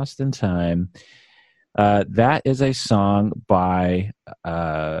 Yeah, Lost in Time. That is a song by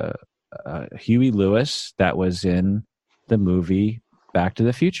Huey Lewis that was in the movie Back to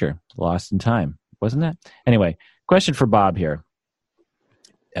the Future, Lost in Time. Wasn't it? Anyway, question for Bob here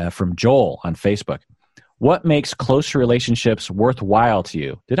from Joel on Facebook. What makes close relationships worthwhile to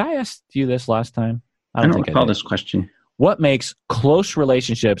you? Did I ask you this last time? I don't recall this question. What makes close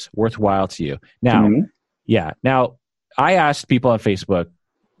relationships worthwhile to you? Now, Now, I asked people on Facebook,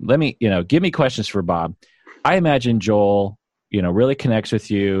 give me questions for Bob. I imagine Joel, really connects with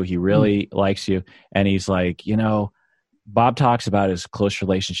you. He really likes you. And he's like, Bob talks about his close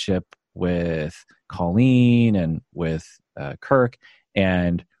relationship with Colleen and with Kirk.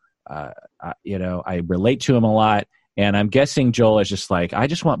 And, I relate to him a lot. And I'm guessing Joel is just like, I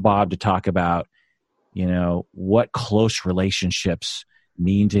just want Bob to talk about, what close relationships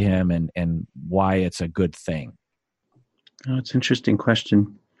mean to him and why it's a good thing. Oh, it's an interesting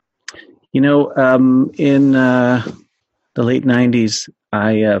question. In the late 90s,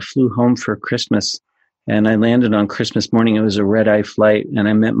 I flew home for Christmas, and I landed on Christmas morning. It was a red-eye flight, and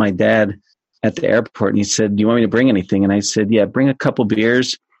I met my dad at the airport, and he said, do you want me to bring anything? And I said, yeah, bring a couple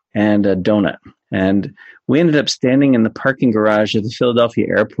beers and a donut. And we ended up standing in the parking garage of the Philadelphia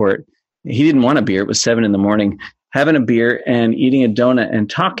airport. He didn't want a beer. It was 7 a.m, having a beer and eating a donut and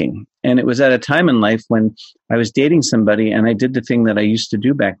talking. And it was at a time in life when I was dating somebody, and I did the thing that I used to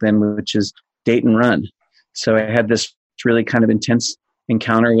do back then, which is date and run. So I had this really kind of intense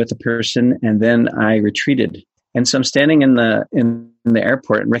encounter with a person, and then I retreated. And so I'm standing in the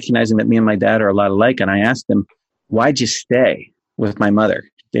airport and recognizing that me and my dad are a lot alike. And I asked him, why'd you stay with my mother?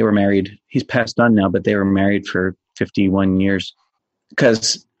 They were married. He's passed on now, but they were married for 51 years.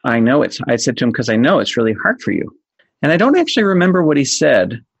 Because I said to him, because I know it's really hard for you. And I don't actually remember what he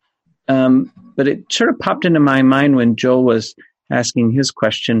said, but it sort of popped into my mind when Joel was asking his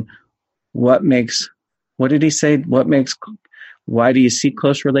question, what did he say? Why do you seek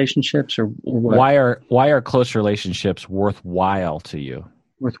close relationships, or what? Why are close relationships worthwhile to you?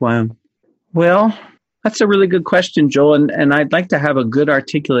 Worthwhile. Well, that's a really good question, Joel, and I'd like to have a good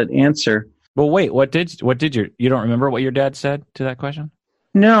articulate answer. Well, wait, you don't remember what your dad said to that question?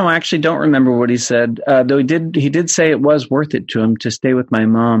 No, I actually don't remember what he said. Though he did say it was worth it to him to stay with my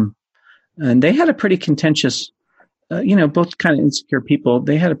mom, and they had a pretty contentious, both kind of insecure people.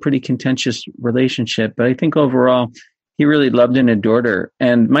 They had a pretty contentious relationship, but I think overall he really loved and adored her.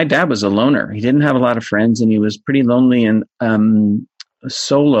 And my dad was a loner. He didn't have a lot of friends, and he was pretty lonely and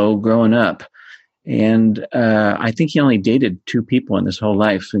solo growing up. And I think he only dated 2 people in his whole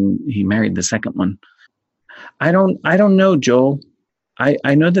life, and he married the second one. I don't know, Joel.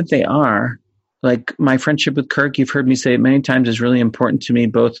 I know that they are. Like my friendship with Kirk, you've heard me say it many times, is really important to me,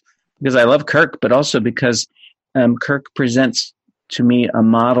 both because I love Kirk, but also because Kirk presents to me a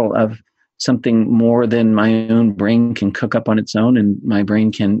model of something more than my own brain can cook up on its own, and my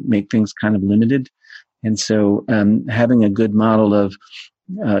brain can make things kind of limited. And so having a good model of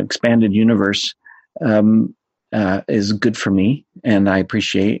expanded universe is good for me, and I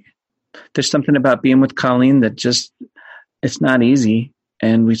appreciate. There's something about being with Colleen that it's not easy,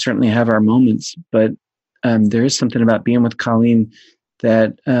 and we certainly have our moments, but there is something about being with Colleen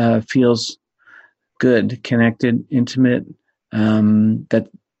that feels good, connected, intimate, that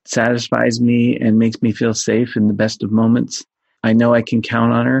satisfies me and makes me feel safe in the best of moments. I know I can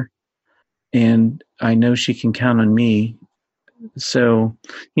count on her, and I know she can count on me. So,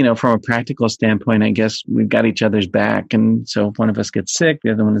 from a practical standpoint, I guess we've got each other's back. And so if one of us gets sick,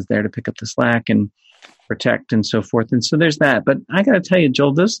 the other one is there to pick up the slack and protect and so forth. And so there's that. But I got to tell you,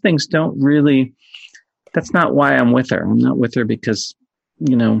 Joel, those things that's not why I'm with her. I'm not with her because,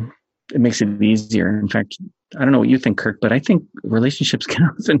 it makes it easier. In fact, I don't know what you think, Kirk, but I think relationships can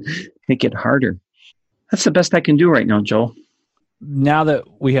often make it harder. That's the best I can do right now, Joel. Now that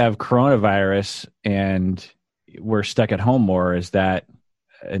we have coronavirus and we're stuck at home more, is that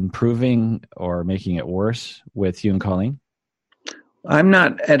improving or making it worse with you and Colleen? I'm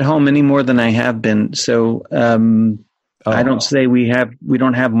not at home any more than I have been. So I don't say we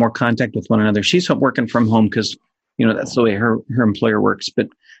don't have more contact with one another. She's working from home because, that's the way her employer works. But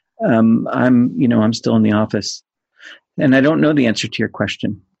I'm still in the office, and I don't know the answer to your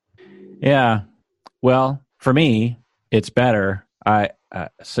question. Yeah. Well, for me, it's better.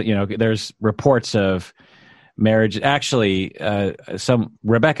 There's reports of marriage. Actually,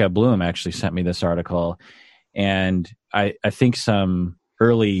 Rebecca Bloom actually sent me this article, and I think some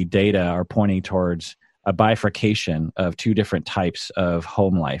early data are pointing towards a bifurcation of 2 different types of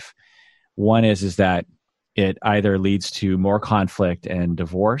home life. One is that it either leads to more conflict and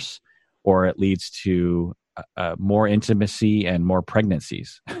divorce, or it leads to more intimacy and more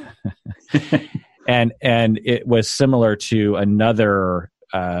pregnancies. and it was similar to another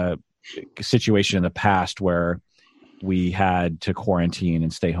situation in the past where we had to quarantine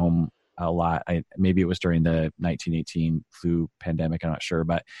and stay home a lot. Maybe it was during the 1918 flu pandemic. I'm not sure,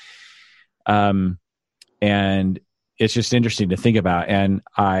 but and it's just interesting to think about. And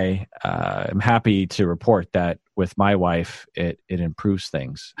I am happy to report that with my wife, it improves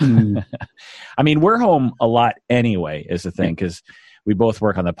things. Mm. I mean, we're home a lot anyway, is the thing, because we both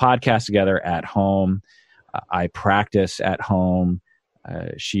work on the podcast together at home. I practice at home.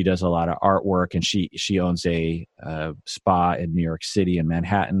 She does a lot of artwork, and she owns a spa in New York City in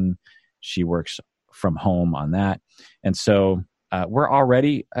Manhattan. She works from home on that. And so we're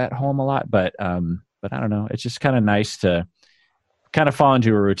already at home a lot, but I don't know. It's just kind of nice to kind of fall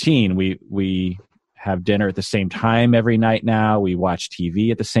into a routine. We have dinner at the same time every night now. We watch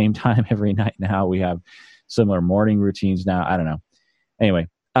TV at the same time every night now. We have similar morning routines now. I don't know. Anyway,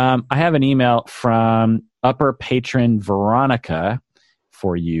 I have an email from upper patron Veronica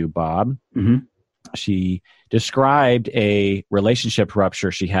for you, Bob. Mm-hmm. She described a relationship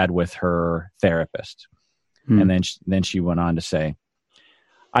rupture she had with her therapist. And then she went on to say,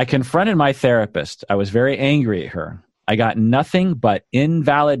 I confronted my therapist. I was very angry at her. I got nothing but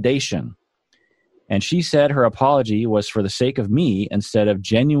invalidation. And she said her apology was for the sake of me instead of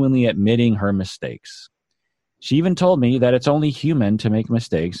genuinely admitting her mistakes. She even told me that it's only human to make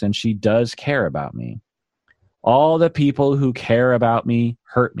mistakes and she does care about me. All the people who care about me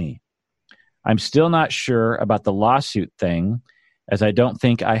hurt me. I'm still not sure about the lawsuit thing, as I don't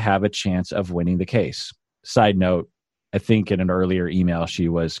think I have a chance of winning the case. Side note, I think in an earlier email, she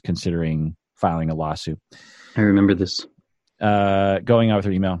was considering filing a lawsuit. I remember this. Going out with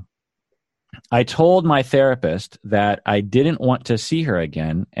her email. I told my therapist that I didn't want to see her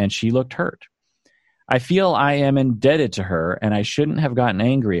again, and she looked hurt. I feel I am indebted to her, and I shouldn't have gotten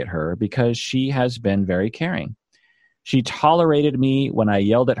angry at her because she has been very caring. She tolerated me when I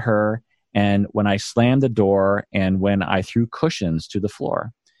yelled at her and when I slammed the door and when I threw cushions to the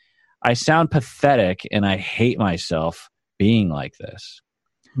floor. I sound pathetic, and I hate myself being like this.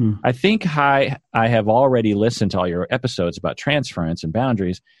 I think I have already listened to all your episodes about transference and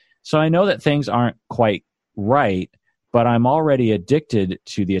boundaries, so I know that things aren't quite right, but I'm already addicted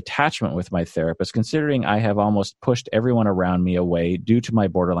to the attachment with my therapist, considering I have almost pushed everyone around me away due to my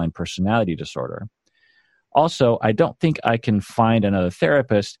borderline personality disorder. Also, I don't think I can find another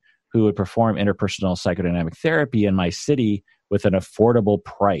therapist who would perform interpersonal psychodynamic therapy in my city with an affordable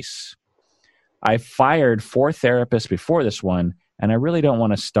price. I fired 4 therapists before this one, and I really don't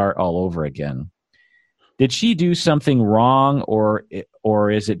want to start all over again. Did she do something wrong, or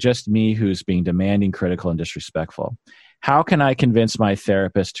is it just me who's being demanding, critical, and disrespectful? How can I convince my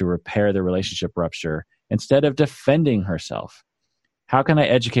therapist to repair the relationship rupture instead of defending herself? How can I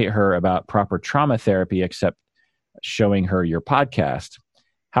educate her about proper trauma therapy except showing her your podcast?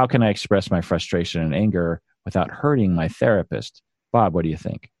 How can I express my frustration and anger without hurting my therapist? Bob, what do you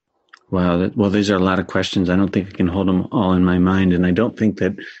think? Wow. Well, these are a lot of questions. I don't think I can hold them all in my mind. And I don't think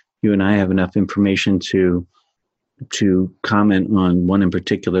that you and I have enough information to comment on one in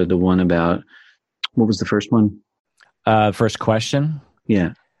particular, the one about, what was the first one? First question?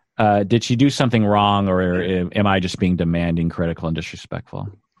 Yeah. Did she do something wrong, or am I just being demanding, critical, and disrespectful?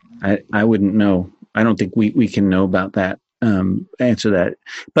 I wouldn't know. I don't think we can know about that, answer that.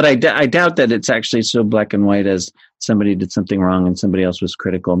 But I doubt that it's actually so black and white as somebody did something wrong and somebody else was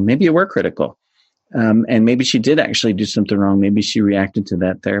critical. Maybe you were critical. And maybe she did actually do something wrong. Maybe she reacted to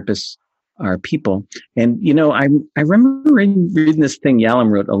that. Therapists are people. And, I remember reading this thing Yalom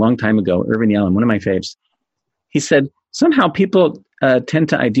wrote a long time ago, Irvin Yalom, one of my faves. He said, somehow people tend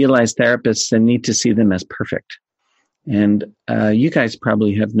to idealize therapists and need to see them as perfect. And you guys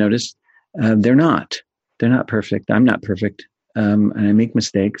probably have noticed they're not. They're not perfect. I'm not perfect. And I make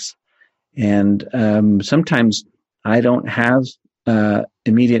mistakes. And sometimes I don't have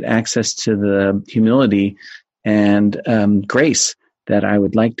immediate access to the humility and grace that I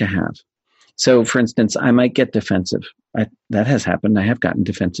would like to have. So, for instance, I might get defensive. That has happened. I have gotten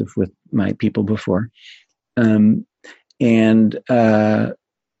defensive with my people before. And I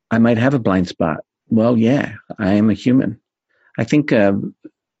might have a blind spot. Well, yeah, I am a human. I think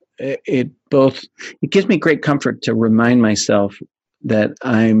it gives me great comfort to remind myself that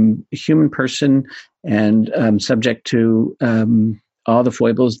I'm a human person and subject to all the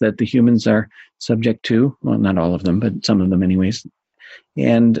foibles that the humans are subject to. Well, not all of them, but some of them anyways.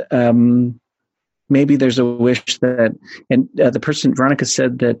 And maybe there's a wish that, and the person, Veronica,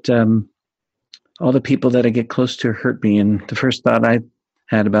 said that all the people that I get close to hurt me. And the first thought I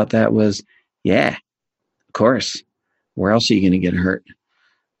had about that was, yeah, of course. Where else are you going to get hurt?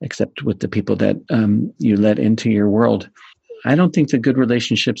 Except with the people that you let into your world. I don't think that good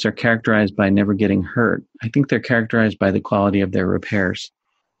relationships are characterized by never getting hurt. I think they're characterized by the quality of their repairs.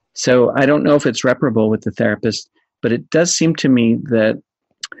 So I don't know if it's reparable with the therapist, but it does seem to me that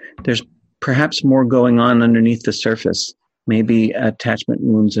there's perhaps more going on underneath the surface. Maybe attachment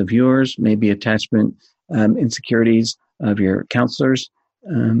wounds of yours, maybe attachment insecurities of your counselors,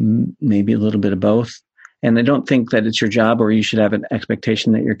 maybe a little bit of both. And I don't think that it's your job, or you should have an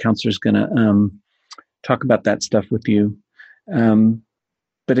expectation that your counselor is going to talk about that stuff with you.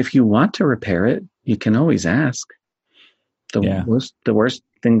 But if you want to repair it, you can always ask. The worst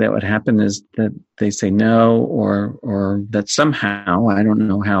thing that would happen is that they say no, or that somehow, I don't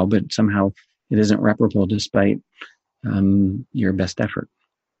know how, but somehow it isn't reparable despite your best effort.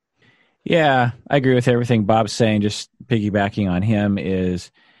 Yeah, I agree with everything Bob's saying. Just piggybacking on him is,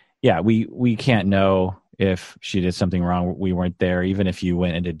 we can't know if she did something wrong. We weren't there. Even if you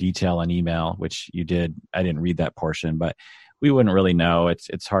went into detail on email, which you did, I didn't read that portion, but we wouldn't really know.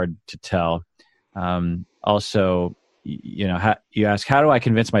 It's hard to tell. Also, you ask, how do I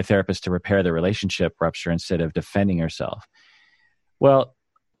convince my therapist to repair the relationship rupture instead of defending herself? Well,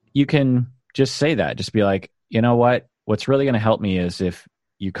 you can just say that. Just be like, you know what? What's really going to help me is if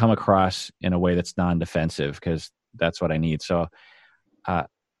you come across in a way that's non-defensive, because that's what I need. So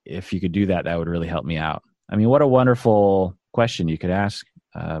if you could do that, that would really help me out. I mean, what a wonderful question you could ask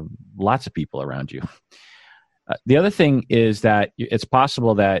lots of people around you. The other thing is that it's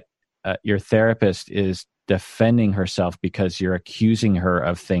possible that your therapist is defending herself because you're accusing her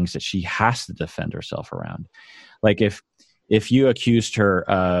of things that she has to defend herself around. Like if you accused her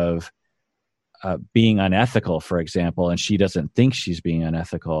of being unethical, for example, and she doesn't think she's being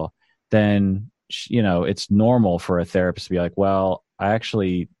unethical, then, it's normal for a therapist to be like, well,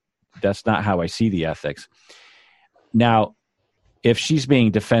 that's not how I see the ethics. Now, if she's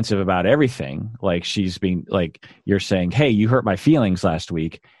being defensive about everything, like she's being like, you're saying, hey, you hurt my feelings last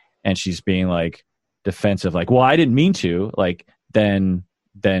week, and she's being like defensive, like, well, I didn't mean to, like, then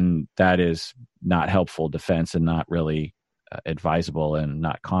that is not helpful defense and not really advisable and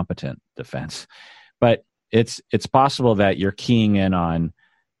not competent defense. But it's possible that you're keying in on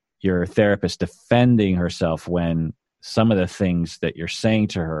your therapist defending herself when some of the things that you're saying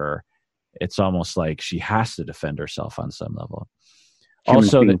to her, it's almost like she has to defend herself on some level.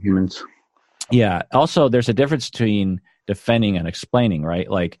 Humans. Yeah. Also, there's a difference between defending and explaining, right?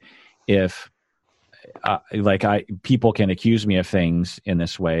 Like if people can accuse me of things in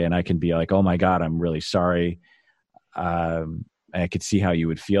this way, and I can be like, oh my God, I'm really sorry. I could see how you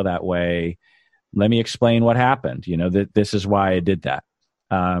would feel that way. Let me explain what happened. That this is why I did that.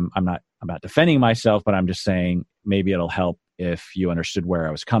 I'm not defending myself, but I'm just saying maybe it'll help if you understood where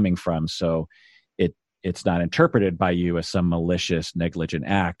I was coming from. So it's not interpreted by you as some malicious, negligent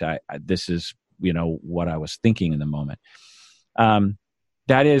act. This is, what I was thinking in the moment.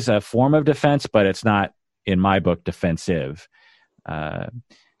 That is a form of defense, but it's not, in my book, defensive.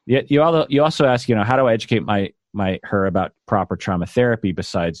 You also ask, how do I educate her about proper trauma therapy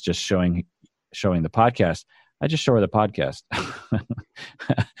besides just showing the podcast? I just show her the podcast.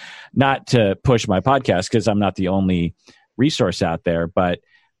 Not to push my podcast, because I'm not the only resource out there, but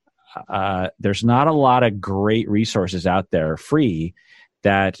there's not a lot of great resources out there free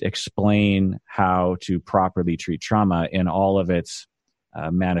that explain how to properly treat trauma in all of its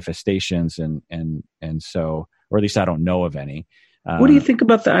manifestations, and so, or at least I don't know of any. What do you think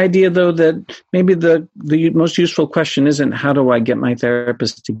about the idea, though, that maybe the most useful question isn't how do I get my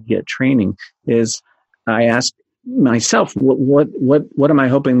therapist to get training? Is I ask myself, what am I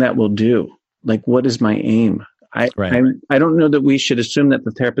hoping that will do? Like, what is my aim? I don't know that we should assume that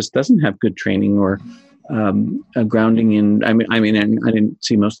the therapist doesn't have good training or a grounding in. I mean, and I didn't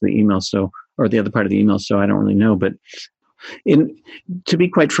see most of the emails, or the other part of the email, so I don't really know. But to be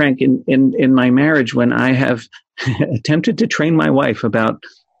quite frank, in my marriage, when I have attempted to train my wife about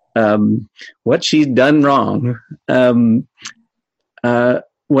what she's done wrong,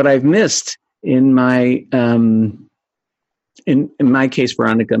 what I've missed in my in my case,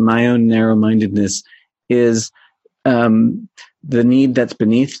 Veronica, my own narrow-mindedness is the need that's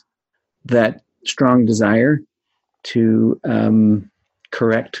beneath that strong desire to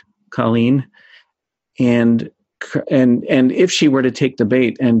correct Colleen, and if she were to take the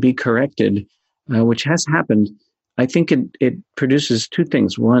bait and be corrected, which has happened, I think it produces two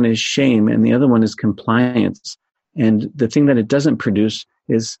things. One is shame, and the other one is compliance. And the thing that it doesn't produce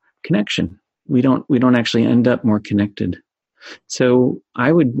is connection. We don't actually end up more connected. So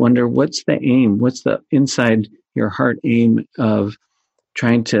I would wonder, what's the aim? What's the inside your heart aim of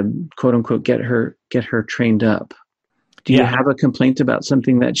trying to, quote unquote, get her trained up? Do you have a complaint about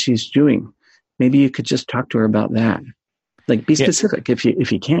something that she's doing? Maybe you could just talk to her about that. Like, be specific if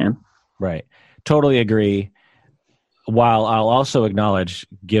you can. Right. Totally agree. While I'll also acknowledge,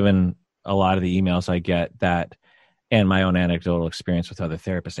 given a lot of the emails I get, that, and my own anecdotal experience with other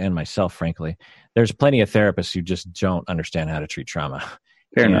therapists and myself, frankly, there's plenty of therapists who just don't understand how to treat trauma.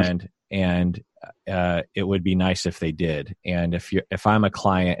 Fair enough. And it would be nice if they did. And if I'm a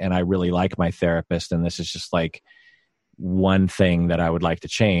client and I really like my therapist, and this is just like one thing that I would like to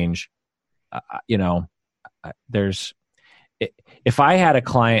change, if I had a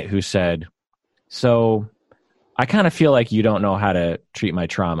client who said, so I kind of feel like you don't know how to treat my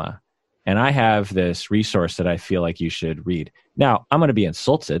trauma, and I have this resource that I feel like you should read. Now, I'm going to be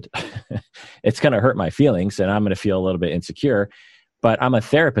insulted. It's going to hurt my feelings, and I'm going to feel a little bit insecure, but I'm a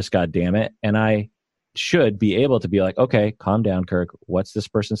therapist, goddammit, and I should be able to be like, okay, calm down, Kirk. What's this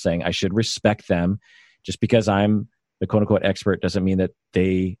person saying? I should respect them. Just because I'm the quote unquote expert doesn't mean that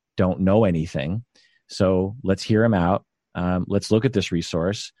they don't know anything. So let's hear them out. Let's look at this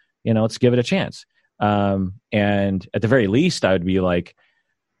resource. Let's give it a chance. And at the very least, I would be like,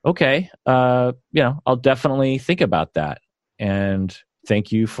 okay, I'll definitely think about that. And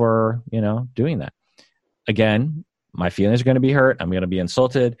thank you for, doing that. Again, my feelings are going to be hurt. I'm going to be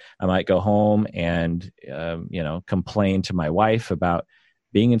insulted. I might go home and, complain to my wife about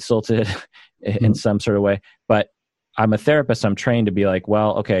being insulted in some sort of way. But I'm a therapist. I'm trained to be like,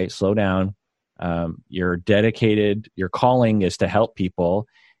 well, okay, slow down. You're dedicated. Your calling is to help people,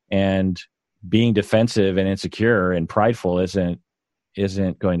 and being defensive and insecure and prideful isn't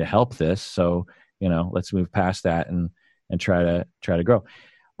going to help this. So, let's move past that and try to grow.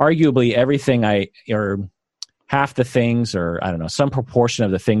 arguably everything or half the things, or I don't know, some proportion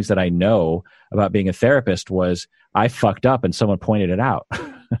of the things that I know about being a therapist was I fucked up and someone pointed it out.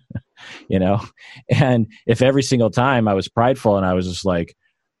 And if every single time I was prideful and I was just like,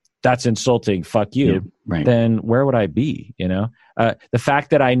 that's insulting, fuck you, Yeah, right. then where would I be? The fact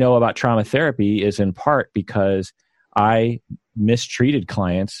that I know about trauma therapy is in part because I mistreated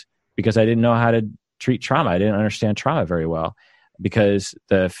clients because I didn't know how to treat trauma. I didn't understand trauma very well because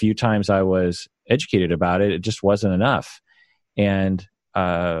the few times I was educated about it, it just wasn't enough. And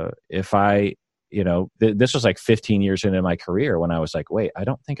if I, this was like 15 years into my career when I was like, wait, I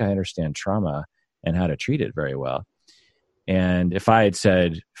don't think I understand trauma and how to treat it very well. And if I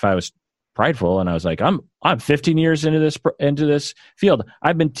was prideful and I was like, I'm 15 years into this field.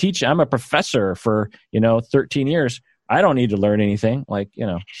 I've been teaching. I'm a professor for 13 years. I don't need to learn anything.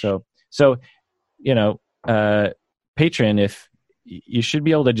 Patron, if you should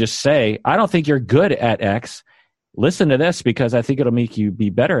be able to just say, I don't think you're good at X. Listen to this because I think it'll make you be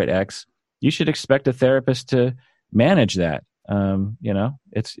better at X. You should expect a therapist to manage that. You're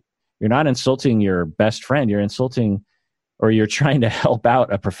not insulting your best friend. You're insulting, or you're trying to help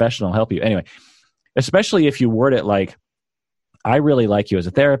out a professional help you. Anyway, especially if you word it like, I really like you as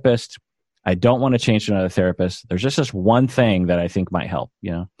a therapist. I don't want to change to another therapist. There's just this one thing that I think might help,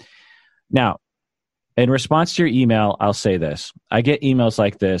 Now, in response to your email, I'll say this. I get emails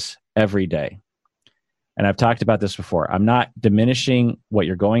like this every day. And I've talked about this before. I'm not diminishing what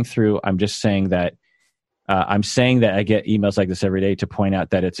you're going through. I'm just saying that I get emails like this every day to point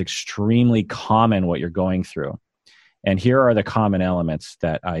out that it's extremely common what you're going through. And here are the common elements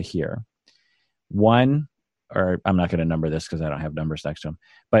that I hear. One, or I'm not going to number this because I don't have numbers next to them,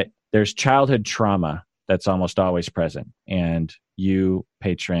 but there's childhood trauma that's almost always present. And you,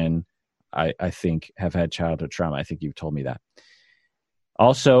 patron, I think have had childhood trauma. I think you've told me that.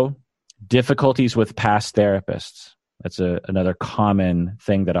 Also, difficulties with past therapists. That's another common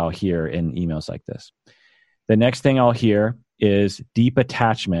thing that I'll hear in emails like this. The next thing I'll hear is deep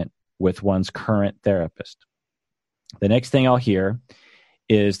attachment with one's current therapist. The next thing I'll hear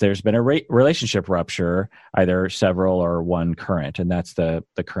is there's been a relationship rupture, either several or one current, and that's the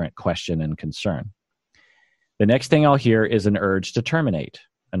current question and concern. The next thing I'll hear is an urge to terminate,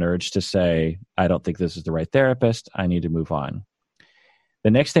 an urge to say, I don't think this is the right therapist, I need to move on.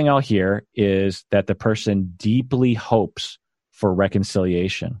 The next thing I'll hear is that the person deeply hopes for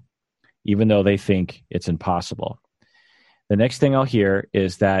reconciliation, even though they think it's impossible. The next thing I'll hear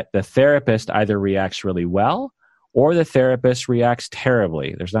is that the therapist either reacts really well or the therapist reacts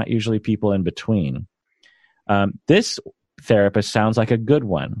terribly. There's not usually people in between. This therapist sounds like a good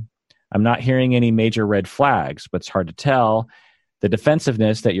one. I'm not hearing any major red flags, but it's hard to tell. The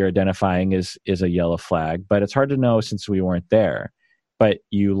defensiveness that you're identifying is a yellow flag, but it's hard to know since we weren't there. But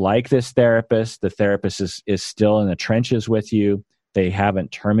you like this therapist. The therapist is still in the trenches with you. They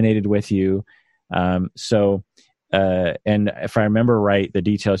haven't terminated with you. And if I remember right, the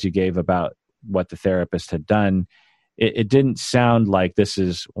details you gave about what the therapist had done, it didn't sound like this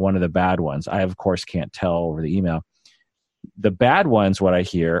is one of the bad ones. I, of course, can't tell over the email. The bad ones, what I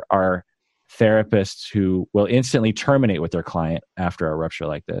hear, are therapists who will instantly terminate with their client after a rupture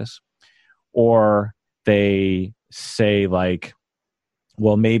like this. Or they say like,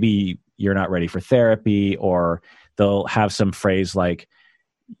 well, maybe you're not ready for therapy, or they'll have some phrase like,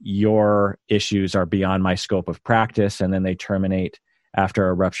 your issues are beyond my scope of practice, and then they terminate after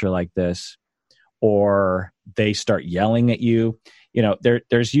a rupture like this. Or they start yelling at you.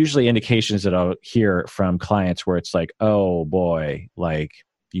 There's usually indications that I'll hear from clients where it's like, oh boy, like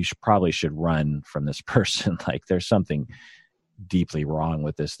you probably should run from this person. Like there's something deeply wrong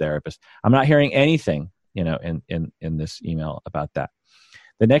with this therapist. I'm not hearing anything, in this email about that.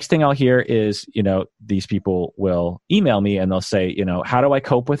 The next thing I'll hear is, these people will email me and they'll say, how do I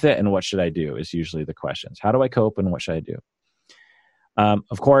cope with it and what should I do is usually the questions. How do I cope and what should I do?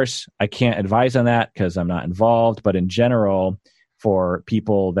 Of course, I can't advise on that because I'm not involved, but in general, for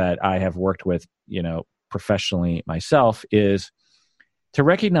people that I have worked with, professionally myself, is to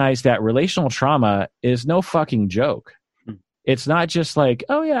recognize that relational trauma is no fucking joke. It's not just like,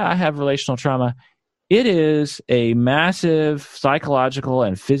 oh yeah, I have relational trauma. It is a massive psychological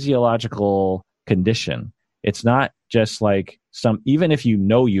and physiological condition. It's not just like even if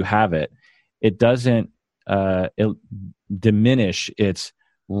you have it, it doesn't diminish its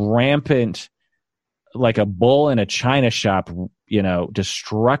rampant, like a bull in a china shop,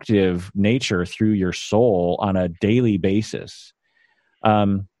 destructive nature through your soul on a daily basis.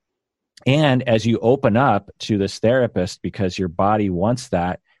 And as you open up to this therapist because your body wants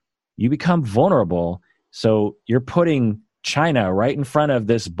that, you become vulnerable. So you're putting china right in front of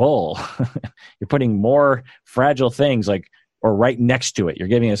this bowl. You're putting more fragile things or right next to it. You're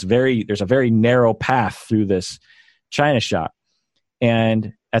giving us there's a very narrow path through this china shop.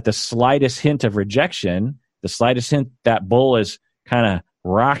 And at the slightest hint of rejection, the slightest hint that bowl is kind of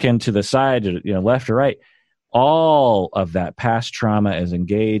rocking to the side, left or right, all of that past trauma is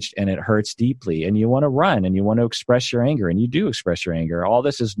engaged and it hurts deeply. And you want to run and you want to express your anger, and you do express your anger. All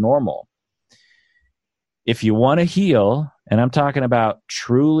this is normal. If you want to heal, and I'm talking about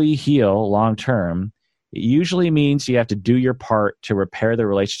truly heal long term, it usually means you have to do your part to repair the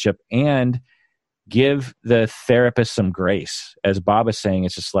relationship and give the therapist some grace. As Bob is saying,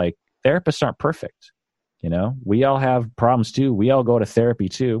 it's just like therapists aren't perfect. We all have problems too. We all go to therapy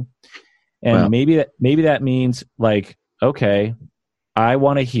too. And maybe that means okay, I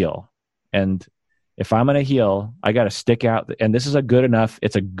want to heal. And if I'm going to heal, I got to stick out. And this is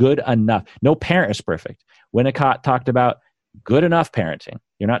it's a good enough. No parent is perfect. Winnicott talked about good enough parenting.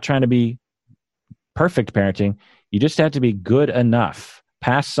 You're not trying to be perfect parenting. You just have to be good enough,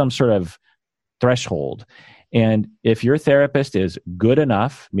 past some sort of threshold. And if your therapist is good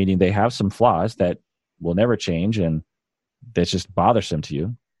enough, meaning they have some flaws that will never change and that's just bothersome to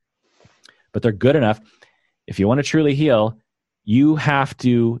you, but they're good enough, if you want to truly heal, you have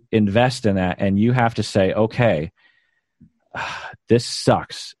to invest in that, and you have to say, okay, this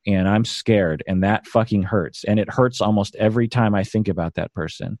sucks and I'm scared and that fucking hurts. And it hurts almost every time I think about that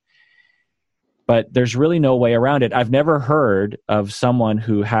person. But there's really no way around it. I've never heard of someone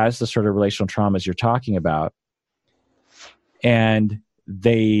who has the sort of relational traumas you're talking about and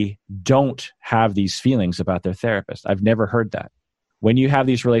they don't have these feelings about their therapist. I've never heard that. When you have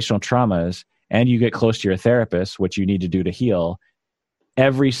these relational traumas and you get close to your therapist, which you need to do to heal,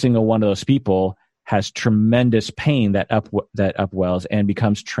 every single one of those people has tremendous pain that upwells and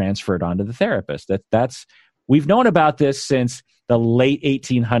becomes transferred onto the therapist. We've known about this since the late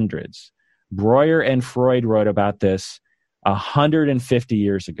 1800s. Breuer and Freud wrote about this 150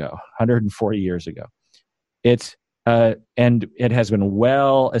 years ago, 140 years ago. And it has been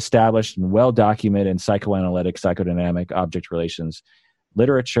well established and well documented in psychoanalytic, psychodynamic, object relations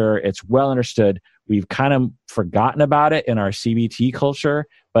literature. It's well understood. We've kind of forgotten about it in our CBT culture,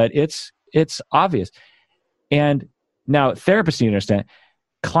 but it's obvious. And now therapists need to understand,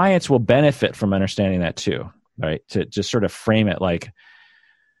 clients will benefit from understanding that too, right? To just sort of frame it like,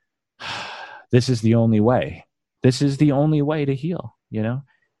 this is the only way. This is the only way to heal,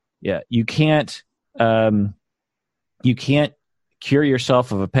 Yeah, you can't cure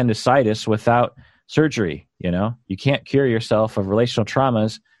yourself of appendicitis without surgery, You can't cure yourself of relational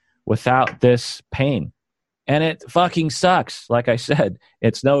traumas without this pain. And it fucking sucks. Like I said,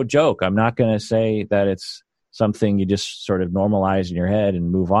 it's no joke. I'm not going to say that it's something you just sort of normalize in your head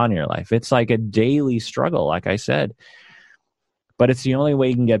and move on in your life. It's like a daily struggle, like I said. But it's the only way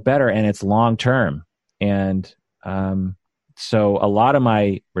you can get better, and it's long term. And so a lot of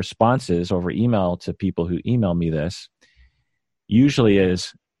my responses over email to people who email me this usually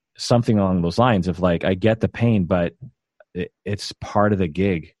is something along those lines of like, I get the pain, but it's part of the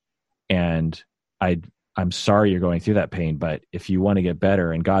gig. And I'm sorry you're going through that pain, but if you want to get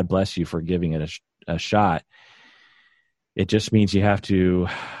better, and God bless you for giving it a shot, it just means you have to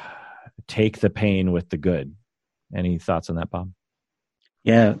take the pain with the good. Any thoughts on that, Bob?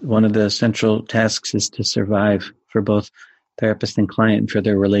 Yeah, one of the central tasks is to survive for both therapist and client, for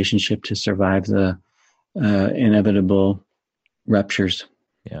their relationship to survive the inevitable ruptures.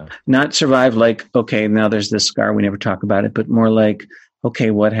 Yeah. Not survive like, okay, now there's this scar, we never talk about it, but more like,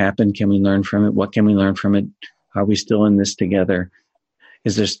 okay, what happened? Can we learn from it? What can we learn from it? Are we still in this together?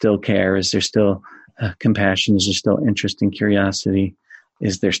 Is there still care? Is there still compassion? Is there still interest and curiosity?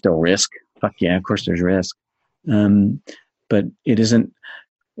 Is there still risk? Fuck yeah, of course there's risk. But it isn't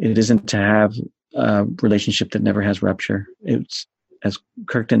to have a relationship that never has rupture. It's, as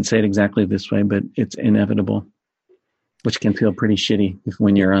Kirk didn't say it exactly this way, but it's inevitable, which can feel pretty shitty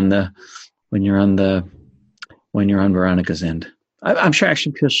when you're on Veronica's end. I'm sure it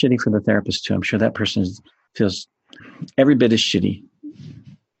actually feels shitty for the therapist too. I'm sure that person feels every bit as shitty.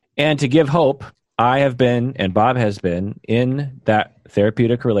 And to give hope, I have been, and Bob has been, in that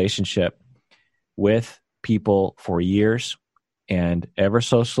therapeutic relationship with people for years, and ever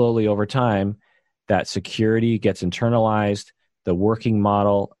so slowly over time, that security gets internalized. The working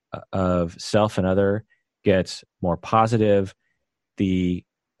model of self and other gets more positive. The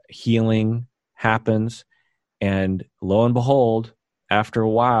healing happens. And lo and behold, after a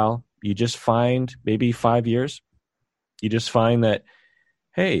while, you just find, maybe 5 years, you just find that,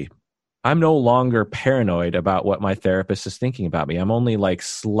 hey, I'm no longer paranoid about what my therapist is thinking about me. I'm only like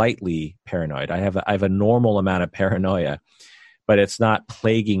slightly paranoid. I have a normal amount of paranoia, but it's not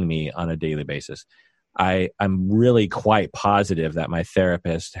plaguing me on a daily basis. I'm really quite positive that my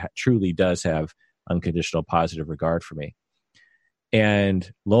therapist truly does have unconditional positive regard for me. And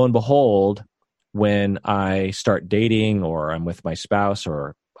lo and behold, when I start dating or I'm with my spouse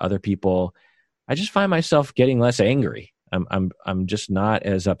or other people, I just find myself getting less angry. I'm just not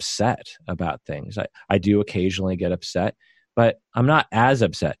as upset about things. I do occasionally get upset, but I'm not as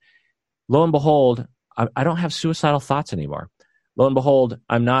upset. Lo and behold, I don't have suicidal thoughts anymore. Lo and behold,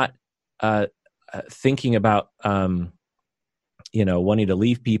 I'm not thinking about wanting to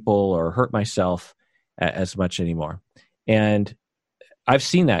leave people or hurt myself as much anymore. And I've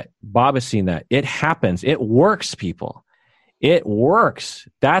seen that. Bob has seen that. It happens. It works, people. It works.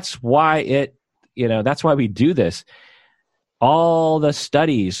 That's why that's why we do this. All the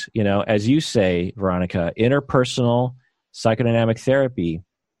studies, as you say, Veronica, interpersonal psychodynamic therapy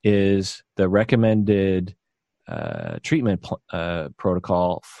is the recommended treatment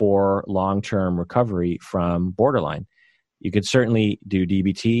protocol for long-term recovery from borderline. You could certainly do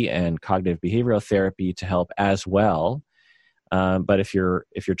DBT and cognitive behavioral therapy to help as well. But if you're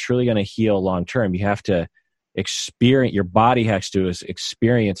truly going to heal long-term, you have to your body has to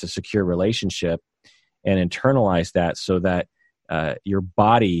experience a secure relationship and internalize that so that your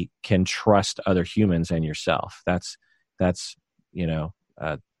body can trust other humans and yourself. That's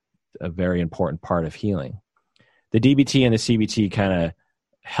a very important part of healing. The DBT and the CBT kind of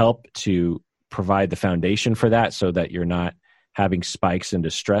help to provide the foundation for that so that you're not having spikes in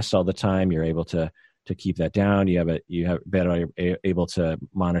distress all the time. You're able to keep that down. You have better able to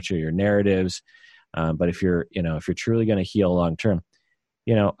monitor your narratives. But if you're truly going to heal long term,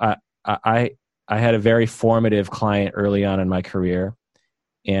 I had a very formative client early on in my career,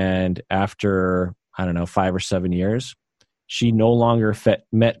 and after 5 or 7 years, she no longer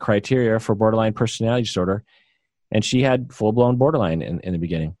met criteria for borderline personality disorder, and she had full blown borderline in the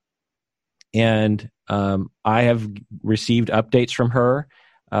beginning. And I have received updates from her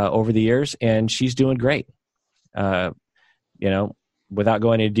over the years, and she's doing great. Without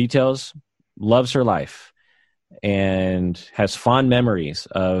going into details, loves her life and has fond memories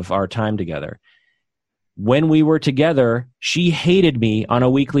of our time together. When we were together, she hated me on a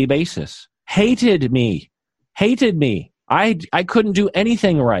weekly basis. Hated me. I couldn't do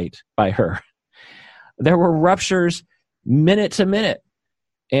anything right by her. There were ruptures minute to minute,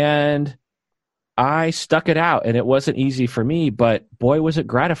 and I stuck it out, and it wasn't easy for me, but boy, was it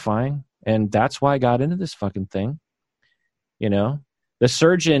gratifying. And that's why I got into this fucking thing. The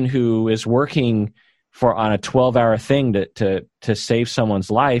surgeon who is working on a 12-hour thing to save someone's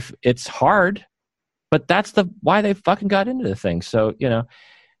life, it's hard, but that's why they fucking got into the thing. So,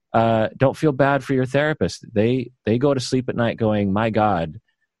 don't feel bad for your therapist. They go to sleep at night going, my God,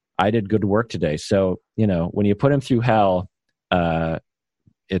 I did good work today. So, when you put them through hell,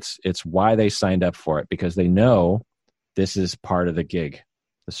 it's why they signed up for it, because they know this is part of the gig.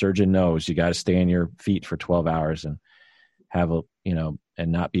 The surgeon knows you got to stay on your feet for 12 hours and have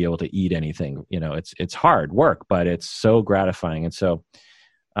and not be able to eat anything. It's hard work, but it's so gratifying. And so,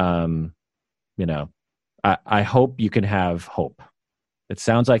 I hope you can have hope. It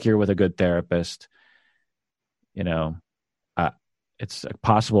sounds like you're with a good therapist. It's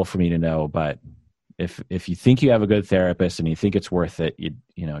possible for me to know, but if you think you have a good therapist and you think it's worth it, you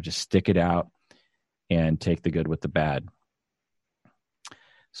just stick it out and take the good with the bad.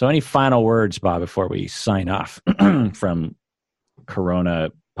 So any final words, Bob, before we sign off from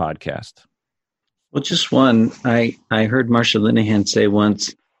Corona podcast? Well, just one. I heard Marsha Linehan say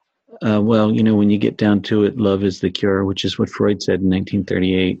once, when you get down to it, love is the cure, which is what Freud said in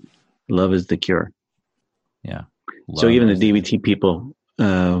 1938. Love is the cure. Yeah. So even the DBT people,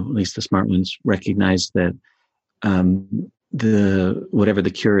 at least the smart ones, recognize that whatever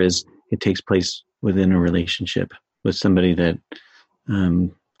the cure is, it takes place within a relationship with somebody that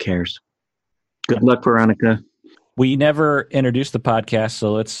cares. Good luck, Veronica. We never introduced the podcast,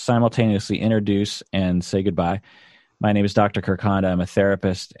 so let's simultaneously introduce and say goodbye. My name is Dr. Kirk Honda. I'm a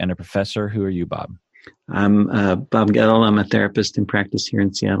therapist and a professor. Who are you, Bob? I'm Bob Gettle. I'm a therapist in practice here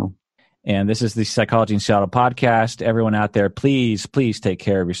in Seattle. And this is the Psychology in Seattle podcast. Everyone out there, please take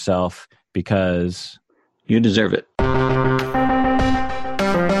care of yourself, because you deserve it.